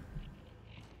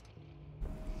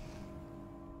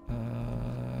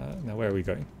 Now where are we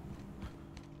going?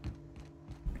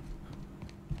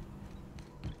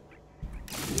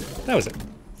 That was it.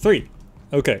 3.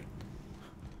 Okay.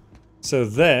 So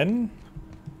then,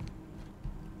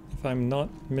 if I'm not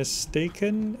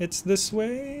mistaken, it's this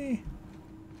way?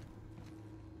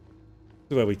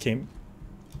 This is where we came.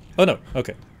 Oh no,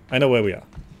 okay. I know where we are.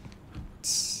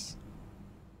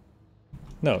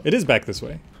 No, it is back this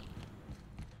way.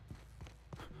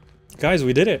 Guys,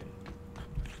 we did it.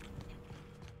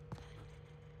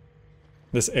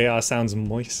 This AR sounds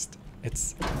moist.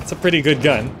 It's a pretty good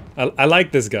gun. I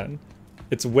like this gun.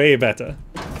 It's way better.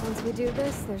 Once we do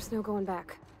this, there's no going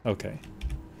back. Okay.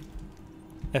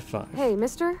 F5. Hey,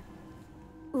 mister?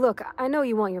 Look, I know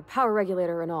you want your power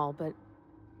regulator and all, but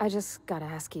I just gotta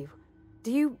ask you.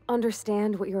 Do you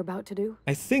understand what you're about to do?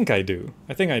 I think I do.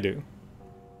 I think I do.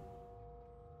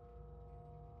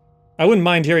 I wouldn't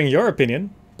mind hearing your opinion,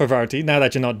 Parvati, now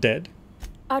that you're not dead.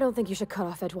 I don't think you should cut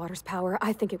off Edgewater's power.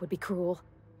 I think it would be cruel.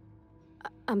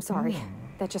 I'm sorry.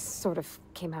 That just sort of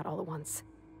came out all at once.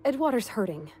 Edgewater's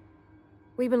hurting.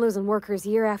 We've been losing workers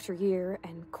year after year,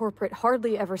 and corporate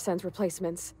hardly ever sends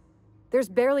replacements. There's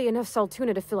barely enough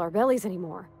Saltuna to fill our bellies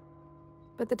anymore.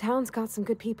 But the town's got some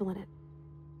good people in it.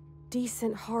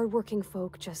 Decent, hard-working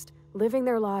folk just living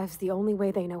their lives the only way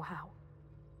they know how.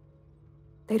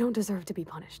 They don't deserve to be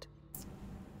punished.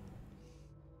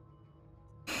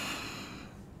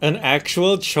 An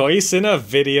actual choice in a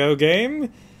video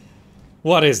game?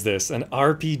 What is this, an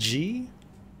RPG?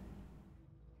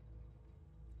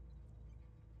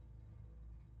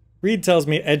 Reed tells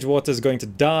me Edgewater's going to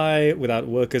die without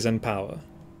workers and power.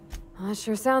 That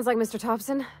sure sounds like Mr.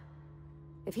 Thompson.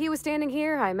 If he was standing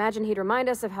here, I imagine he'd remind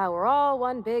us of how we're all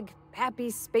one big,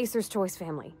 happy Spacer's Choice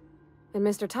family. In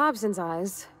Mr. Thompson's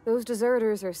eyes, those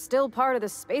deserters are still part of the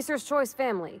Spacer's Choice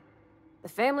family. The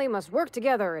family must work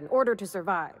together in order to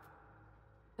survive.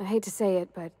 I hate to say it,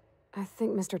 but I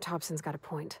think Mr. Thompson's got a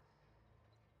point.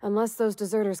 Unless those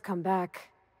deserters come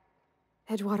back,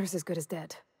 Edgewater's as good as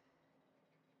dead.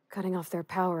 Cutting off their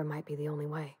power might be the only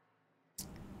way.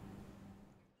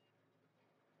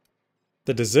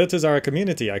 The deserters are a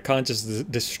community. I can't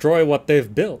just destroy what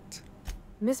they've built.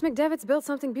 Miss McDevitt's built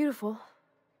something beautiful.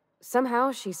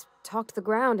 Somehow she's talked the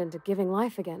ground into giving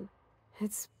life again.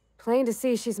 It's plain to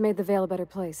see she's made the Vale a better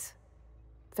place.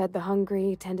 Fed the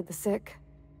hungry, tended the sick.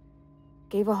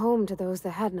 Gave a home to those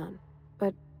that had none.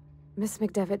 But Miss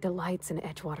McDevitt delights in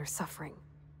Edgewater's suffering.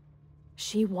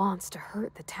 She wants to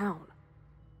hurt the town.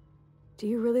 Do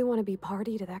you really want to be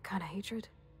party to that kind of hatred?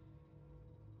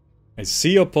 I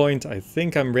see your point. I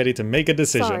think I'm ready to make a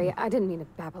decision. Sorry, I didn't mean to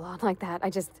babble on like that.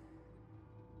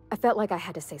 I felt like I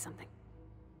had to say something.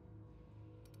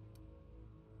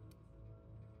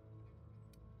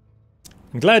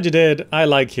 I'm glad you did. I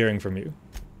like hearing from you.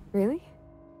 Really?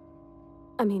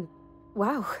 I mean,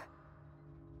 wow.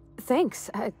 Thanks.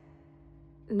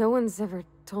 No one's ever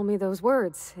told me those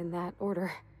words in that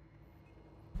order.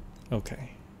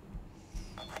 Okay.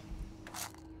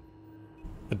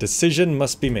 A decision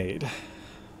must be made.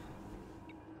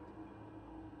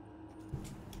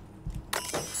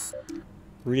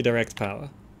 Redirect power.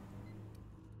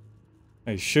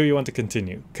 Are you sure you want to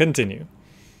continue? Continue.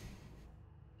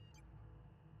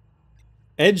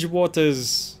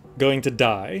 Edgewater's going to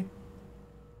die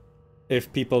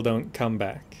if people don't come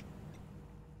back.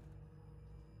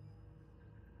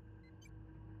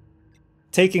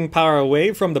 Taking power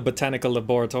away from the botanical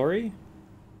laboratory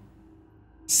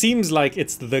seems like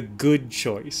it's the good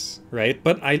choice, right?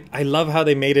 But I love how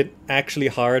they made it actually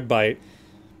hard by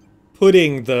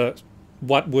putting the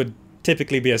what would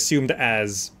typically be assumed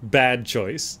as bad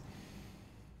choice,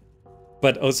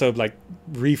 but also like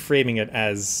reframing it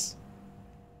as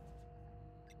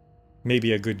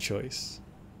maybe a good choice.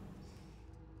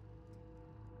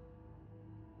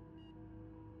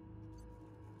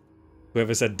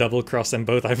 Whoever said double cross them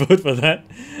both, I vote for that.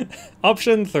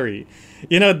 Option 3.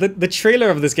 You know, the trailer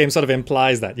of this game sort of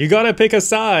implies that. You gotta pick a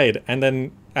side! And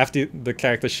then after the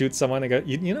character shoots someone, they go,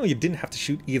 you know, you didn't have to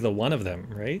shoot either one of them,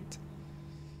 right?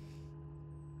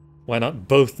 Why not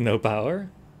both no power?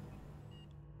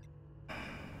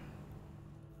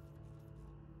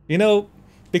 You know,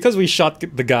 because we shot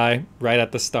the guy right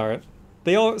at the start,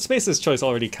 Space's Choice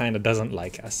already kind of doesn't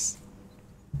like us.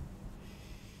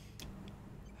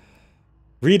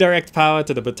 Redirect power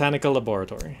to the botanical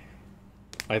laboratory.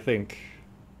 I think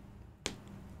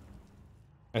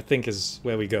is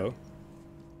where we go.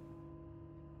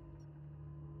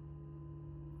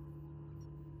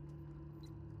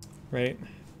 Right?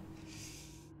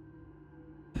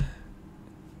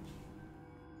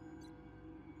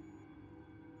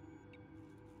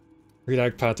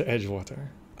 Redirect power to Edgewater.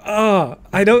 Ah,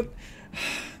 I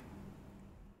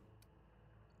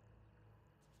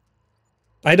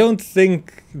don't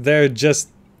think they're just,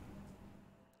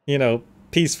 you know,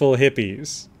 peaceful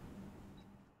hippies.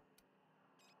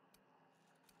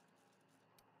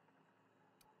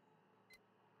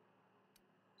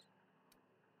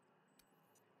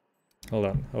 Hold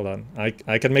on.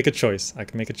 I can make a choice.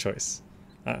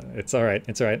 It's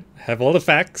alright, I have all the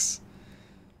facts.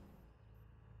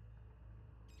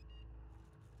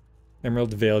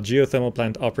 Emerald Vale geothermal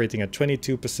plant operating at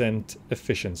 22%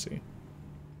 efficiency.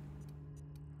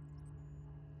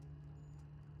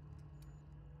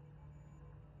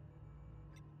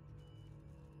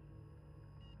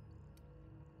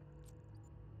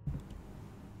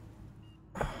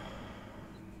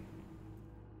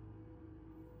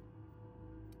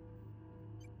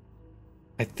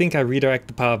 I think I redirect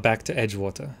the power back to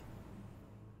Edgewater.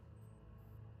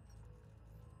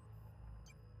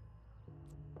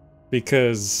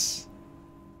 Because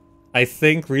I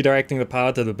think redirecting the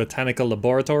power to the botanical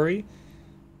laboratory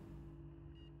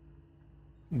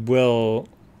will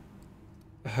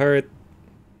hurt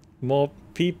more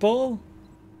people.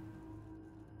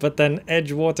 But then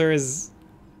Edgewater is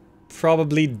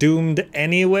probably doomed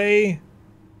anyway.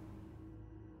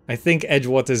 I think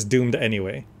Edgewater is doomed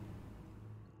anyway.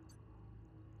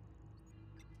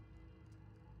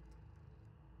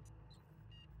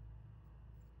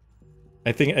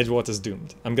 I think Edgewater's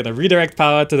doomed. I'm gonna redirect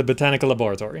power to the botanical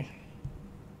laboratory.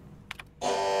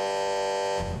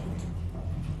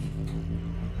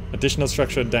 Additional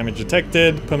structural damage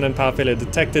detected. Permanent power failure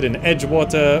detected in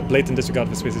Edgewater. Blatant disregard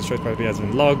for Space's Choice property has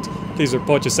been logged. Please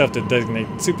report yourself to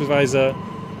designated supervisor.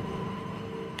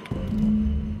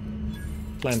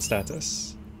 Plan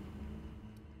status.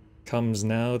 Comes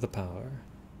now the power.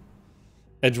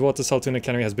 Edgewater Saltuna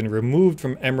Cannery has been removed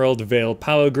from Emerald Vale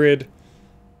power grid.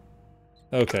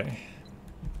 Okay.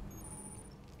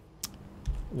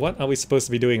 What are we supposed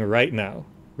to be doing right now?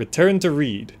 Return to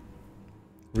Reed.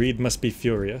 Reed must be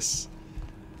furious.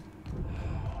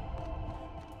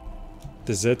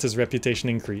 Deserter's reputation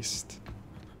increased.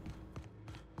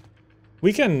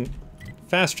 We can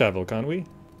fast travel, can't we?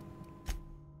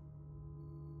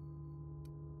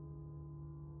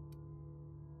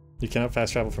 You cannot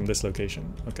fast travel from this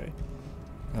location. Okay.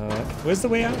 Where's the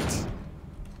way out?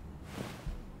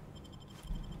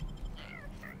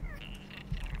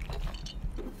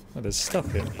 Oh, there's stuff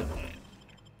here.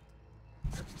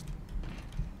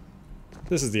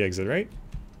 This is the exit, right?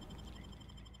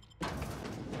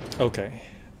 Okay.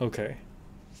 Okay.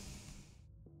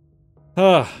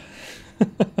 Ah.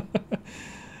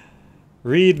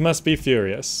 Reed must be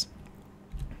furious.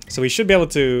 So we should be able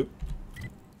to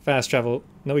fast travel.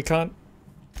 No, we can't.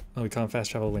 Oh, we can't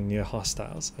fast travel when near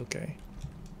hostiles. Okay.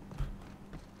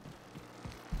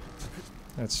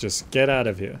 Let's just get out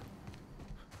of here.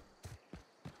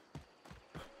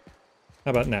 How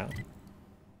about now?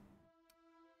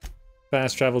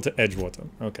 Fast travel to Edgewater.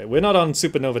 Okay, we're not on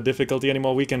supernova difficulty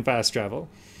anymore. We can fast travel.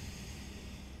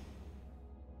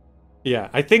 Yeah,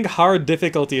 I think hard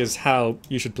difficulty is how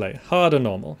you should play. Hard or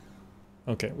normal.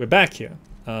 Okay, we're back here.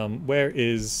 Where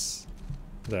is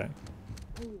that?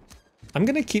 I'm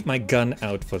gonna keep my gun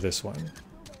out for this one.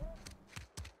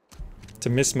 To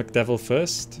Miss McDevil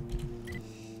first.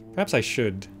 Perhaps I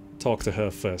should talk to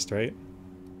her first, right?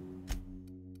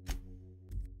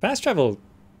 Fast travel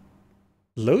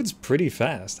loads pretty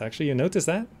fast, actually. You notice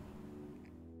that?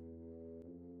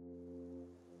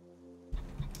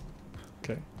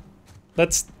 Okay.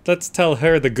 Let's tell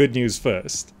her the good news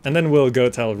first, and then we'll go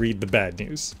tell Reed the bad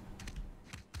news.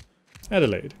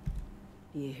 Adelaide.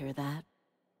 You hear that?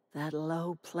 That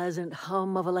low, pleasant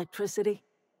hum of electricity?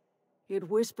 It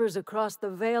whispers across the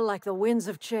veil like the winds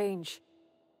of change.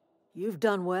 You've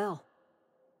done well.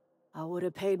 I would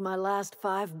have paid my last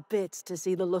 5 bits to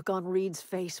see the look on Reed's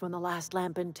face when the last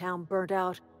lamp in town burnt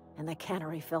out and the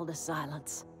cannery fell to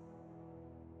silence.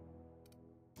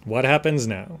 What happens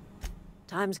now?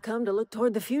 Time's come to look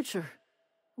toward the future.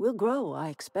 We'll grow, I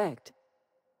expect.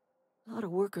 A lot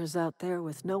of workers out there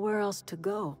with nowhere else to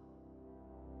go.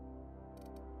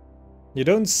 You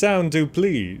don't sound too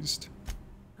pleased.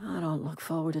 I don't look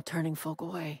forward to turning folk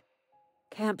away.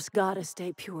 Camp's gotta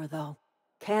stay pure, though.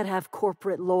 Can't have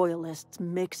corporate loyalists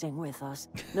mixing with us,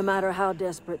 no matter how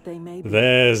desperate they may be.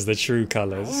 There's the true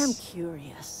colors. I am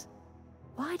curious.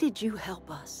 Why did you help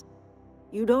us?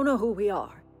 You don't know who we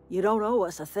are. You don't owe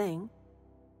us a thing.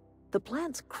 The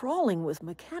plant's crawling with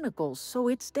mechanicals, so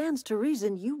it stands to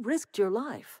reason you risked your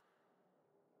life.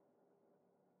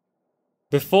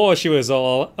 Before she was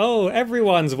all, oh,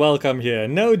 everyone's welcome here,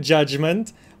 no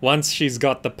judgment. Once she's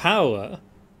got the power,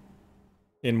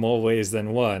 in more ways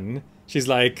than one, she's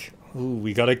like, ooh,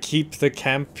 we gotta keep the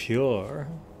camp pure.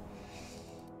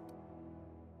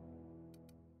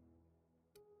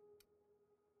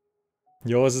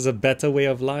 Yours is a better way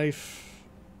of life.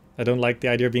 I don't like the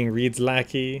idea of being Reed's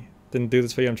lackey. Didn't do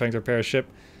this for you, I'm trying to repair a ship.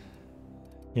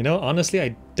 You know, honestly,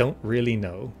 I don't really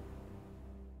know.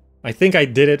 I think I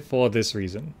did it for this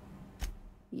reason.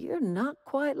 You're not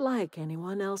quite like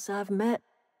anyone else I've met.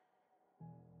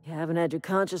 You haven't had your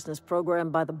consciousness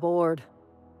programmed by the board.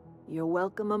 You're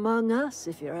welcome among us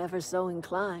if you're ever so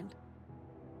inclined.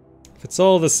 If it's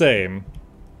all the same,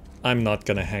 I'm not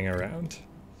gonna hang around.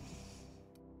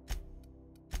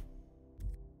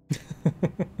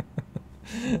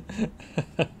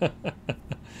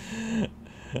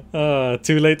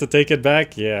 Too late to take it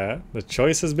back? Yeah, the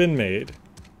choice has been made.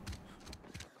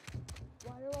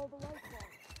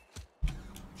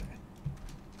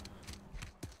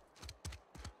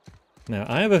 Now,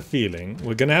 I have a feeling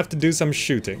we're gonna have to do some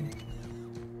shooting.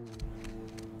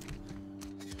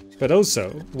 But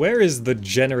also, where is the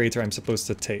generator I'm supposed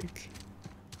to take?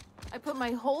 I put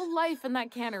my whole life in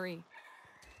that cannery.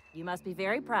 You must be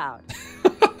very proud.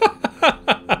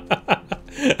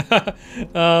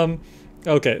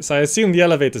 Okay, so I assume the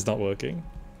elevator's not working.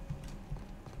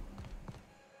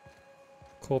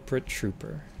 Corporate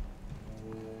trooper.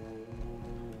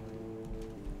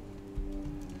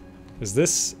 Is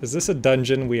this a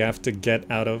dungeon we have to get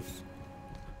out of?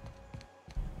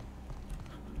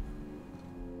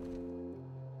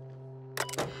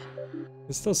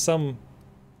 There's still some...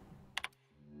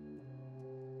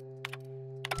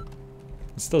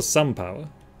 There's still some power.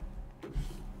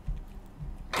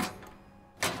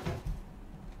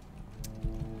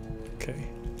 Okay.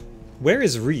 Where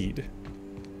is Reed?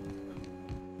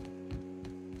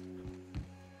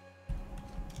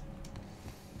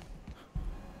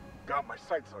 Got my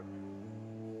sights on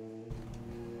you.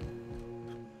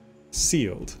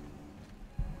 Sealed.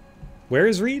 Where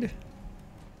is Reed?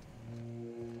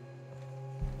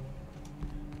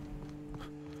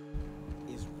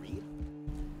 Is Reed?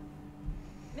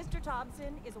 Mr.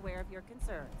 Thompson is aware of your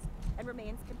concerns and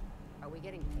remains. Are we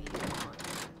getting paid?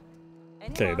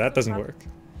 Okay, that doesn't work.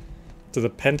 To the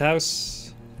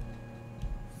penthouse.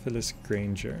 Phyllis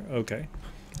Granger. Okay.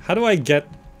 How do I get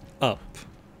up?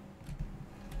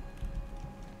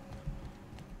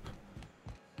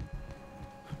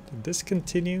 Did this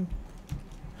continue?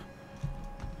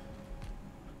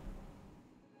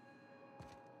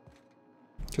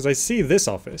 Because I see this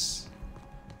office.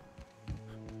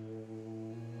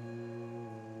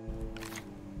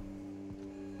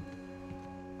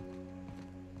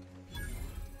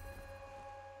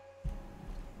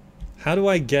 How do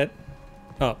I get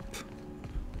up?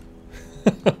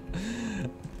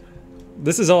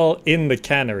 This is all in the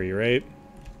cannery, right?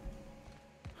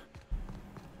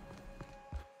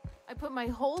 I put my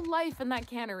whole life in that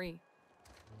cannery.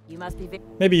 You must be.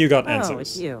 Maybe you got answers. Oh,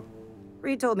 it's you.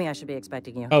 Reed told me I should be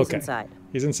expecting you. Okay. He's inside.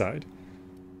 He's inside.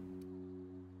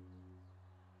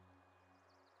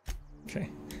 Okay.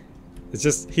 It's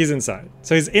just, he's inside.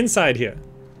 So he's inside here.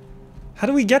 How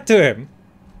do we get to him?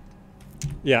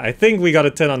 Yeah, I think we gotta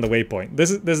turn on the waypoint.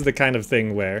 This is the kind of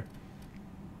thing where...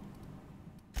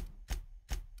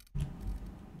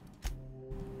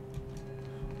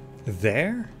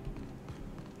 There?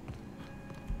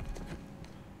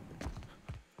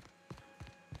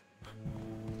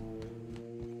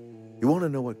 You want to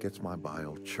know what gets my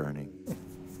bile churning?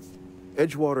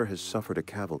 Edgewater has suffered a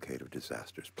cavalcade of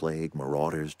disasters. Plague,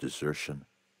 marauders, desertion.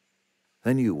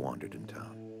 Then you wandered in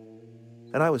town.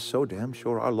 And I was so damn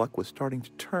sure our luck was starting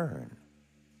to turn.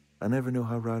 I never knew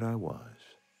how right I was.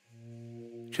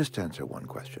 Just answer one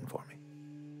question for me.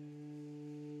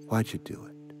 Why'd you do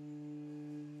it?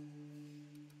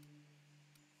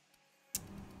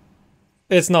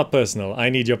 It's not personal.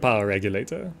 I need your power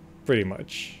regulator. Pretty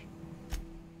much.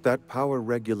 That power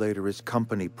regulator is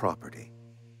company property.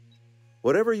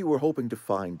 Whatever you were hoping to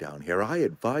find down here, I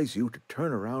advise you to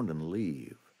turn around and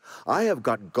leave. I have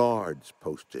got guards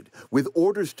posted with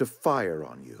orders to fire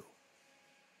on you.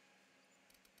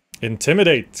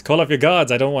 Intimidate. Call off your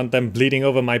guards. I don't want them bleeding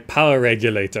over my power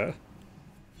regulator.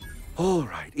 All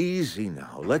right, easy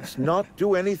now. Let's not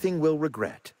do anything we'll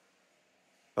regret.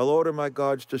 I'll order my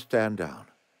guards to stand down.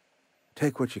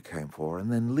 Take what you came for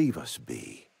and then leave us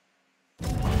be.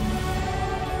 Stand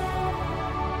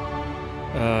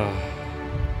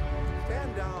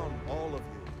down, all of you.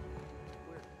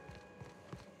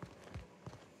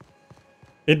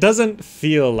 It doesn't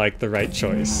feel like the right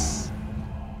choice.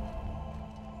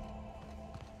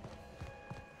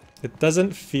 It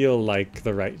doesn't feel like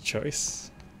the right choice.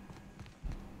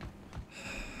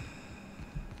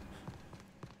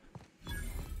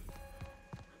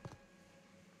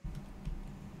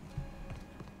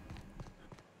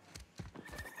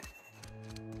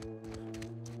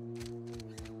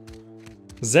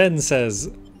 Zen says,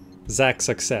 Zach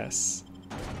success.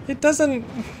 It doesn't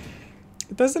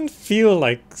feel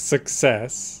like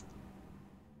success.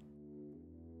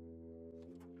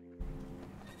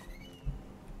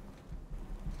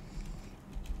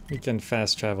 We can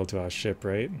fast travel to our ship,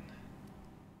 right?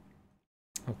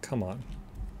 Oh, come on.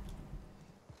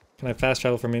 Can I fast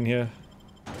travel from in here?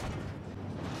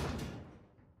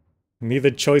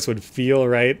 Neither choice would feel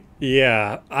right.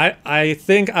 Yeah, I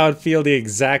think I would feel the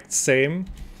exact same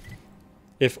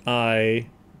if I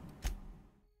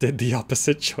did the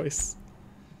opposite choice.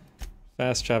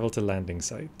 Fast travel to landing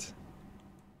site.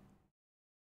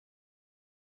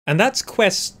 And that's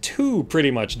quest 2 pretty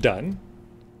much done,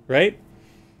 right?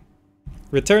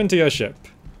 Return to your ship.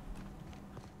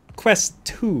 Quest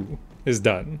 2 is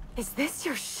done. Is this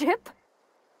your ship?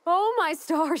 Oh my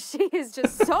stars, she is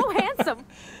just so handsome.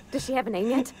 Does she have a name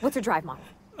yet? What's her drive model?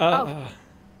 Oh,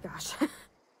 gosh.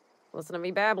 Listen to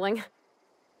me babbling.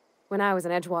 When I was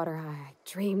in Edgewater, I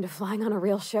dreamed of flying on a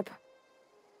real ship,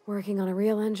 working on a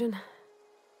real engine,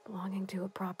 belonging to a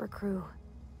proper crew.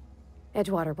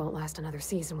 Edgewater won't last another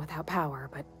season without power,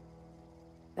 but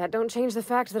that don't change the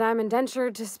fact that I'm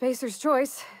indentured to Spacer's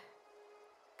Choice.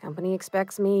 Company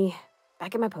expects me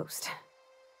back at my post.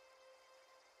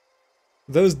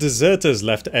 Those deserters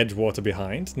left Edgewater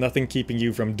behind, nothing keeping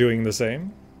you from doing the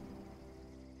same.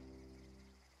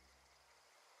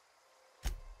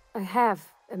 I have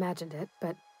imagined it,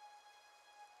 but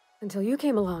until you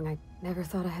came along, I never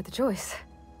thought I had the choice.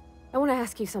 I want to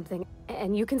ask you something,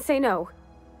 and you can say no,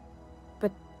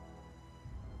 but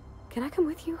can I come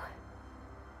with you?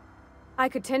 I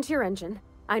could tend to your engine.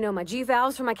 I know my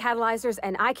G-valves from my catalyzers,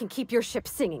 and I can keep your ship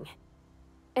singing.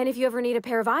 And if you ever need a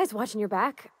pair of eyes watching your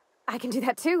back, I can do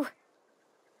that too.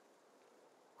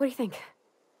 What do you think?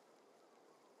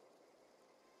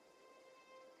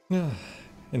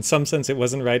 In some sense it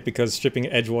wasn't right because stripping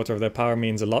Edgewater of their power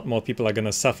means a lot more people are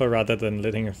gonna suffer rather than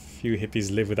letting a few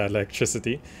hippies live without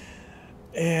electricity.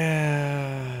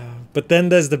 Yeah, but then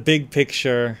there's the big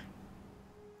picture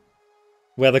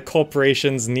where the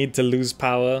corporations need to lose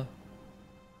power,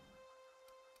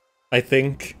 I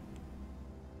think.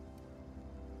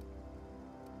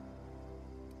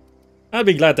 I'd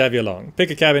be glad to have you along.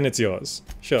 Pick a cabin, it's yours.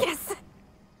 Sure. Yes!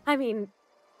 I mean,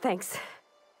 thanks.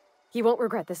 You won't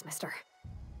regret this, mister.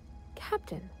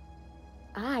 Captain.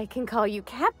 I can call you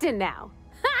Captain now.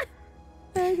 Ha!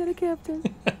 I got a captain.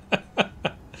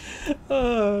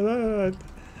 Oh,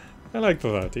 I like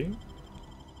Pavati.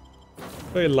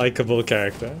 Very likable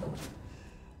character.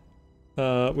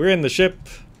 We're in the ship.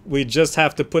 We just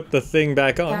have to put the thing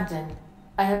back on. Captain,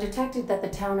 I have detected that the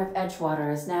town of Edgewater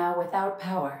is now without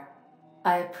power.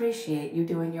 I appreciate you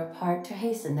doing your part to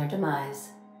hasten their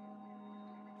demise.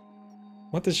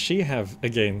 What does she have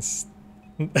against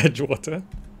Edgewater?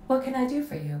 What can I do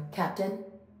for you, Captain?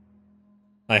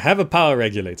 I have a power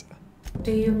regulator.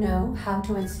 Do you know how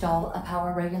to install a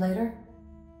power regulator?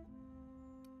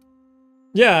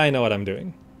 Yeah, I know what I'm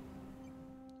doing.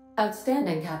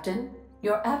 Outstanding, Captain.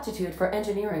 Your aptitude for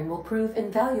engineering will prove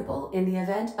invaluable in the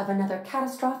event of another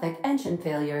catastrophic engine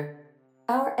failure.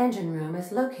 Our engine room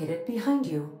is located behind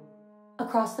you.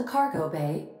 Across the cargo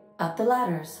bay, up the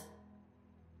ladders.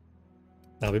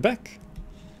 I'll be back.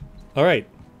 Alright.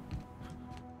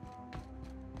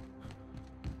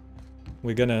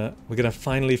 we're gonna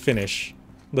finally finish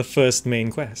the first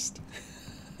main quest.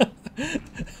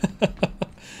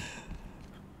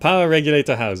 Power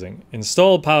regulator housing.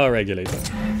 Install power regulator.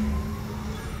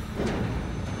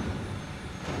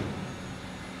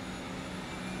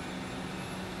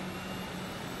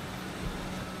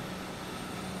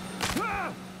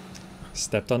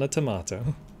 Stepped on a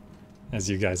tomato, as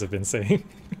you guys have been saying.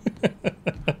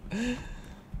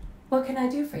 What can I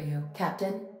do for you,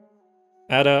 Captain?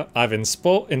 Ada, I've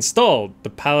installed the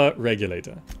power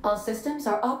regulator. All systems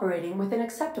are operating within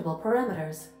acceptable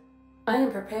parameters. I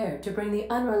am prepared to bring the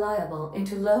unreliable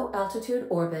into low-altitude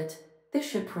orbit. This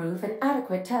should prove an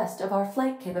adequate test of our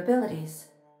flight capabilities.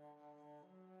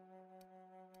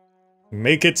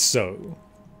 Make it so.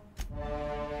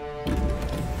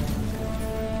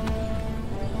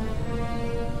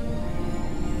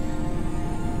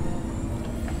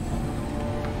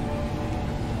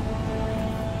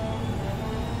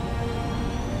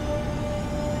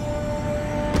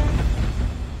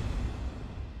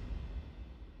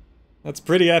 That's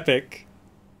pretty epic.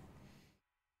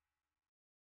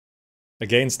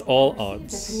 Against all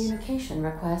odds. A communication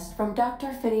request from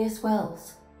Dr. Phineas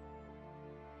Wells.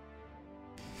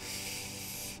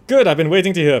 Good, I've been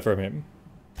waiting to hear from him.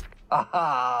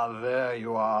 Aha, there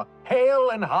you are.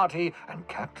 Hale and hearty, and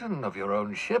captain of your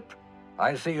own ship.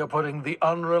 I see you're putting the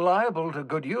unreliable to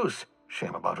good use.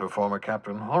 Shame about her former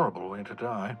captain. Horrible way to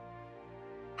die.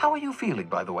 How are you feeling,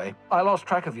 by the way? I lost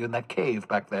track of you in that cave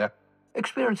back there.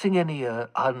 Experiencing any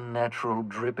unnatural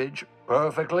drippage?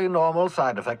 Perfectly normal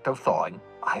side effect of thawing,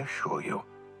 I assure you.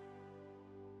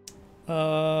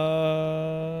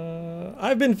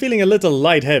 I've been feeling a little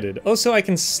lightheaded. Also, I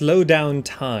can slow down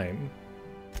time.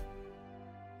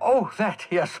 Oh, that,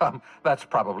 yes, that's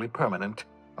probably permanent.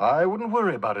 I wouldn't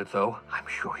worry about it, though. I'm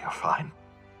sure you're fine.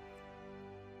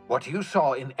 What you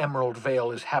saw in Emerald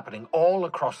Vale is happening all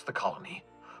across the colony.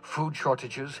 Food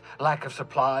shortages, lack of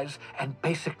supplies, and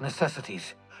basic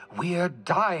necessities. We're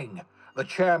dying. The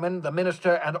chairman, the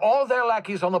minister, and all their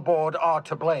lackeys on the board are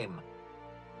to blame.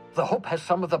 The Hope has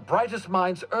some of the brightest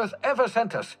minds Earth ever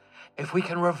sent us. If we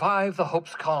can revive the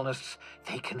Hope's colonists,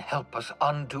 they can help us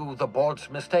undo the board's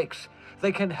mistakes.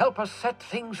 They can help us set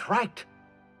things right.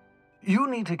 You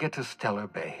need to get to Stellar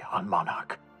Bay on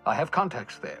Monarch. I have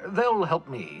contacts there. They'll help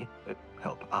me,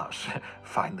 help us,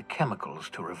 find the chemicals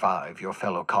to revive your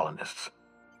fellow colonists.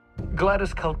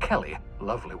 Gladys Kelly,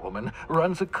 lovely woman,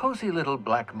 runs a cozy little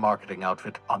black marketing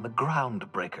outfit on the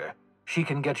Groundbreaker. She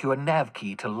can get you a nav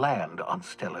key to land on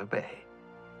Stellar Bay.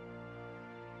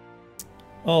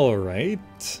 All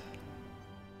right.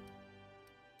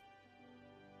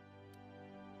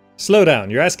 Slow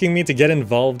down. You're asking me to get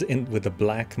involved with the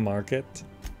black market?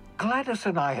 Gladys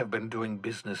and I have been doing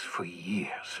business for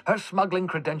years. Her smuggling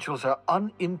credentials are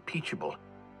unimpeachable.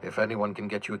 If anyone can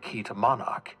get you a key to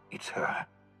Monarch, it's her.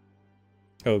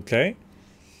 Okay.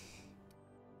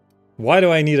 Why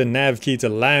do I need a nav key to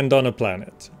land on a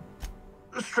planet?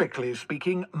 Strictly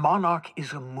speaking, Monarch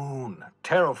is a moon,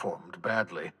 terraformed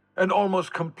badly, and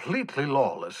almost completely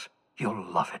lawless. You'll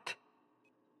love it.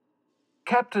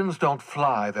 Captains don't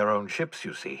fly their own ships,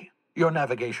 you see. Your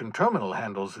navigation terminal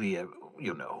handles the,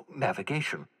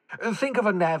 navigation. Think of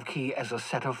a nav key as a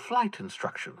set of flight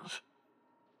instructions.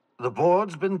 The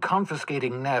board's been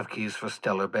confiscating nav keys for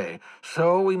Stellar Bay,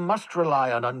 so we must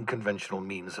rely on unconventional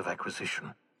means of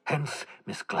acquisition. Hence,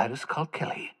 Miss Gladys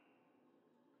Kelly.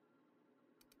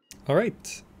 All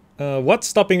right. What's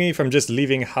stopping me from just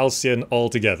leaving Halcyon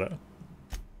altogether?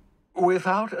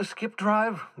 Without a skip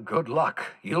drive, good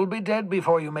luck. You'll be dead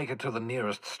before you make it to the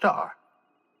nearest star.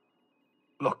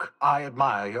 Look, I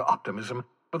admire your optimism,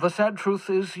 but the sad truth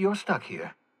is you're stuck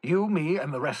here. You, me,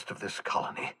 and the rest of this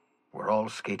colony. We're all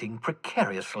skating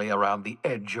precariously around the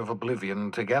edge of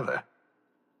oblivion together.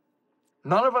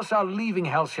 None of us are leaving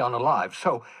Halcyon alive,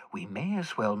 so we may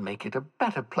as well make it a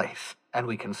better place, and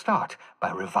we can start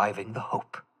by reviving the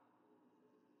Hope.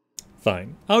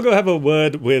 Fine. I'll go have a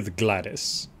word with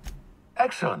Gladys.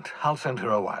 Excellent. I'll send her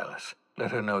a wireless.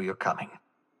 Let her know you're coming.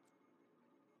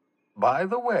 By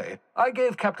the way, I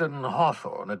gave Captain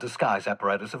Hawthorne a disguise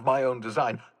apparatus of my own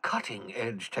design,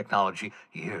 cutting-edge technology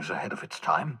years ahead of its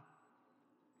time.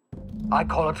 I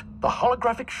call it the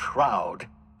Holographic Shroud.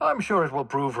 I'm sure it will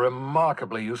prove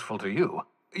remarkably useful to you.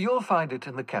 You'll find it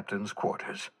in the captain's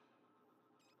quarters.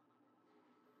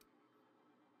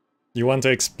 You want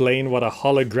to explain what a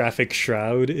holographic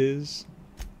shroud is?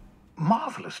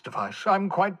 Marvelous device. I'm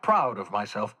quite proud of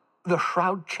myself. The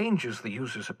shroud changes the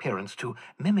user's appearance to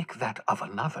mimic that of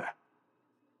another.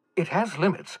 It has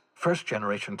limits.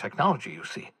 First-generation technology, you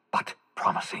see, but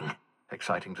promising.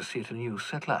 Exciting to see it in use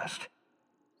at last.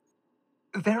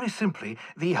 Very simply,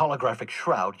 the holographic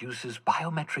shroud uses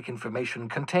biometric information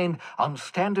contained on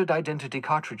standard identity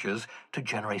cartridges to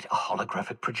generate a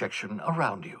holographic projection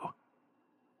around you.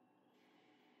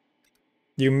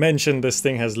 You mentioned this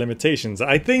thing has limitations.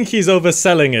 I think he's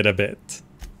overselling it a bit.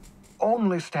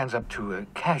 Only stands up to a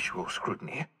casual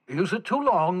scrutiny. Use it too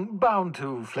long, bound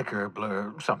to flicker,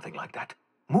 blur, something like that.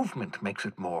 Movement makes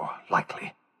it more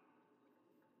likely.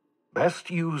 Best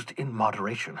used in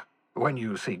moderation. When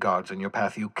you see guards in your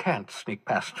path you can't sneak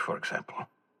past, for example.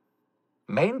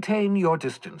 Maintain your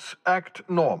distance. Act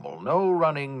normal. No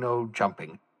running, no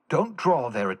jumping. Don't draw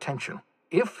their attention.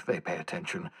 If they pay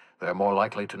attention, they're more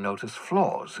likely to notice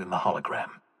flaws in the hologram.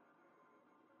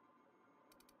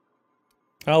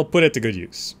 I'll put it to good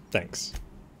use. Thanks.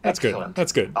 That's Excellent. good.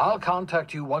 That's good. I'll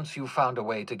contact you once you've found a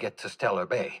way to get to Stellar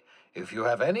Bay. If you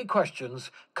have any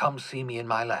questions, come see me in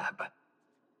my lab.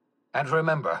 And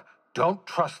remember, don't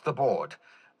trust the board.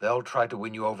 They'll try to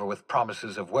win you over with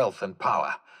promises of wealth and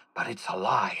power, but it's a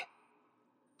lie.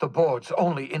 The board's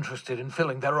only interested in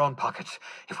filling their own pockets.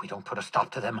 If we don't put a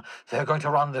stop to them, they're going to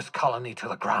run this colony to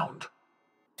the ground.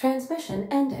 Transmission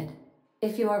ended.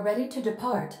 If you are ready to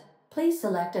depart, please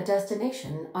select a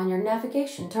destination on your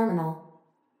navigation terminal.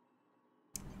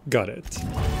 Got it.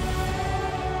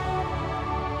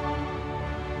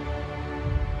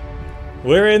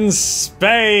 We're in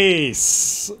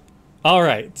space!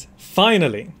 Alright,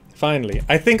 finally.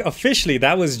 I think officially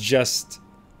that was just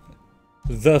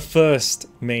the first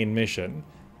main mission,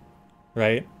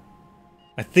 right?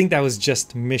 I think that was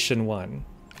just mission 1.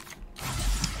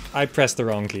 I pressed the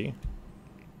wrong key.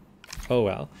 Oh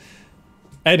well.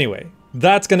 Anyway,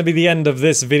 that's gonna be the end of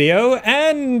this video,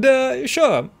 and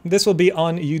sure, this will be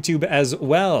on YouTube as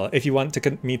well. If you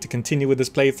want me to continue with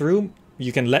this playthrough,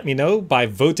 you can let me know by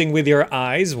voting with your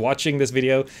eyes, watching this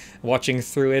video, watching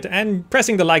through it, and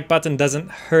pressing the like button doesn't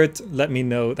hurt. Let me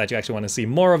know that you actually want to see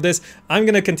more of this. I'm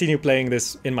gonna continue playing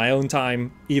this in my own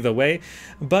time either way,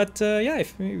 but yeah,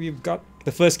 if you've got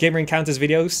the first Gamer Encounters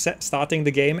video starting the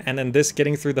game, and then this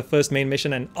getting through the first main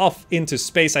mission and off into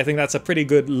space, I think that's a pretty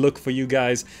good look for you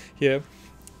guys here.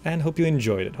 And hope you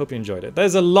enjoyed it.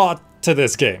 There's a lot to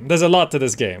this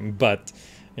game. But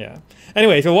yeah.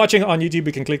 Anyway, if you're watching on YouTube,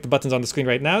 you can click the buttons on the screen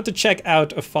right now to check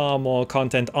out far more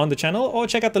content on the channel, or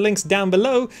check out the links down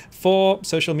below for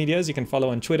social medias. You can follow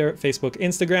on Twitter, Facebook,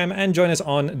 Instagram, and join us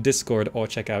on Discord, or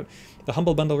check out the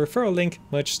Humble Bundle referral link,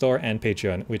 merch store, and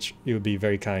Patreon, which you would be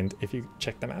very kind if you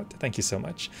check them out. Thank you so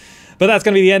much. But that's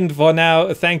going to be the end for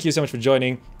now. Thank you so much for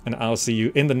joining, and I'll see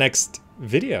you in the next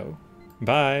video.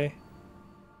 Bye.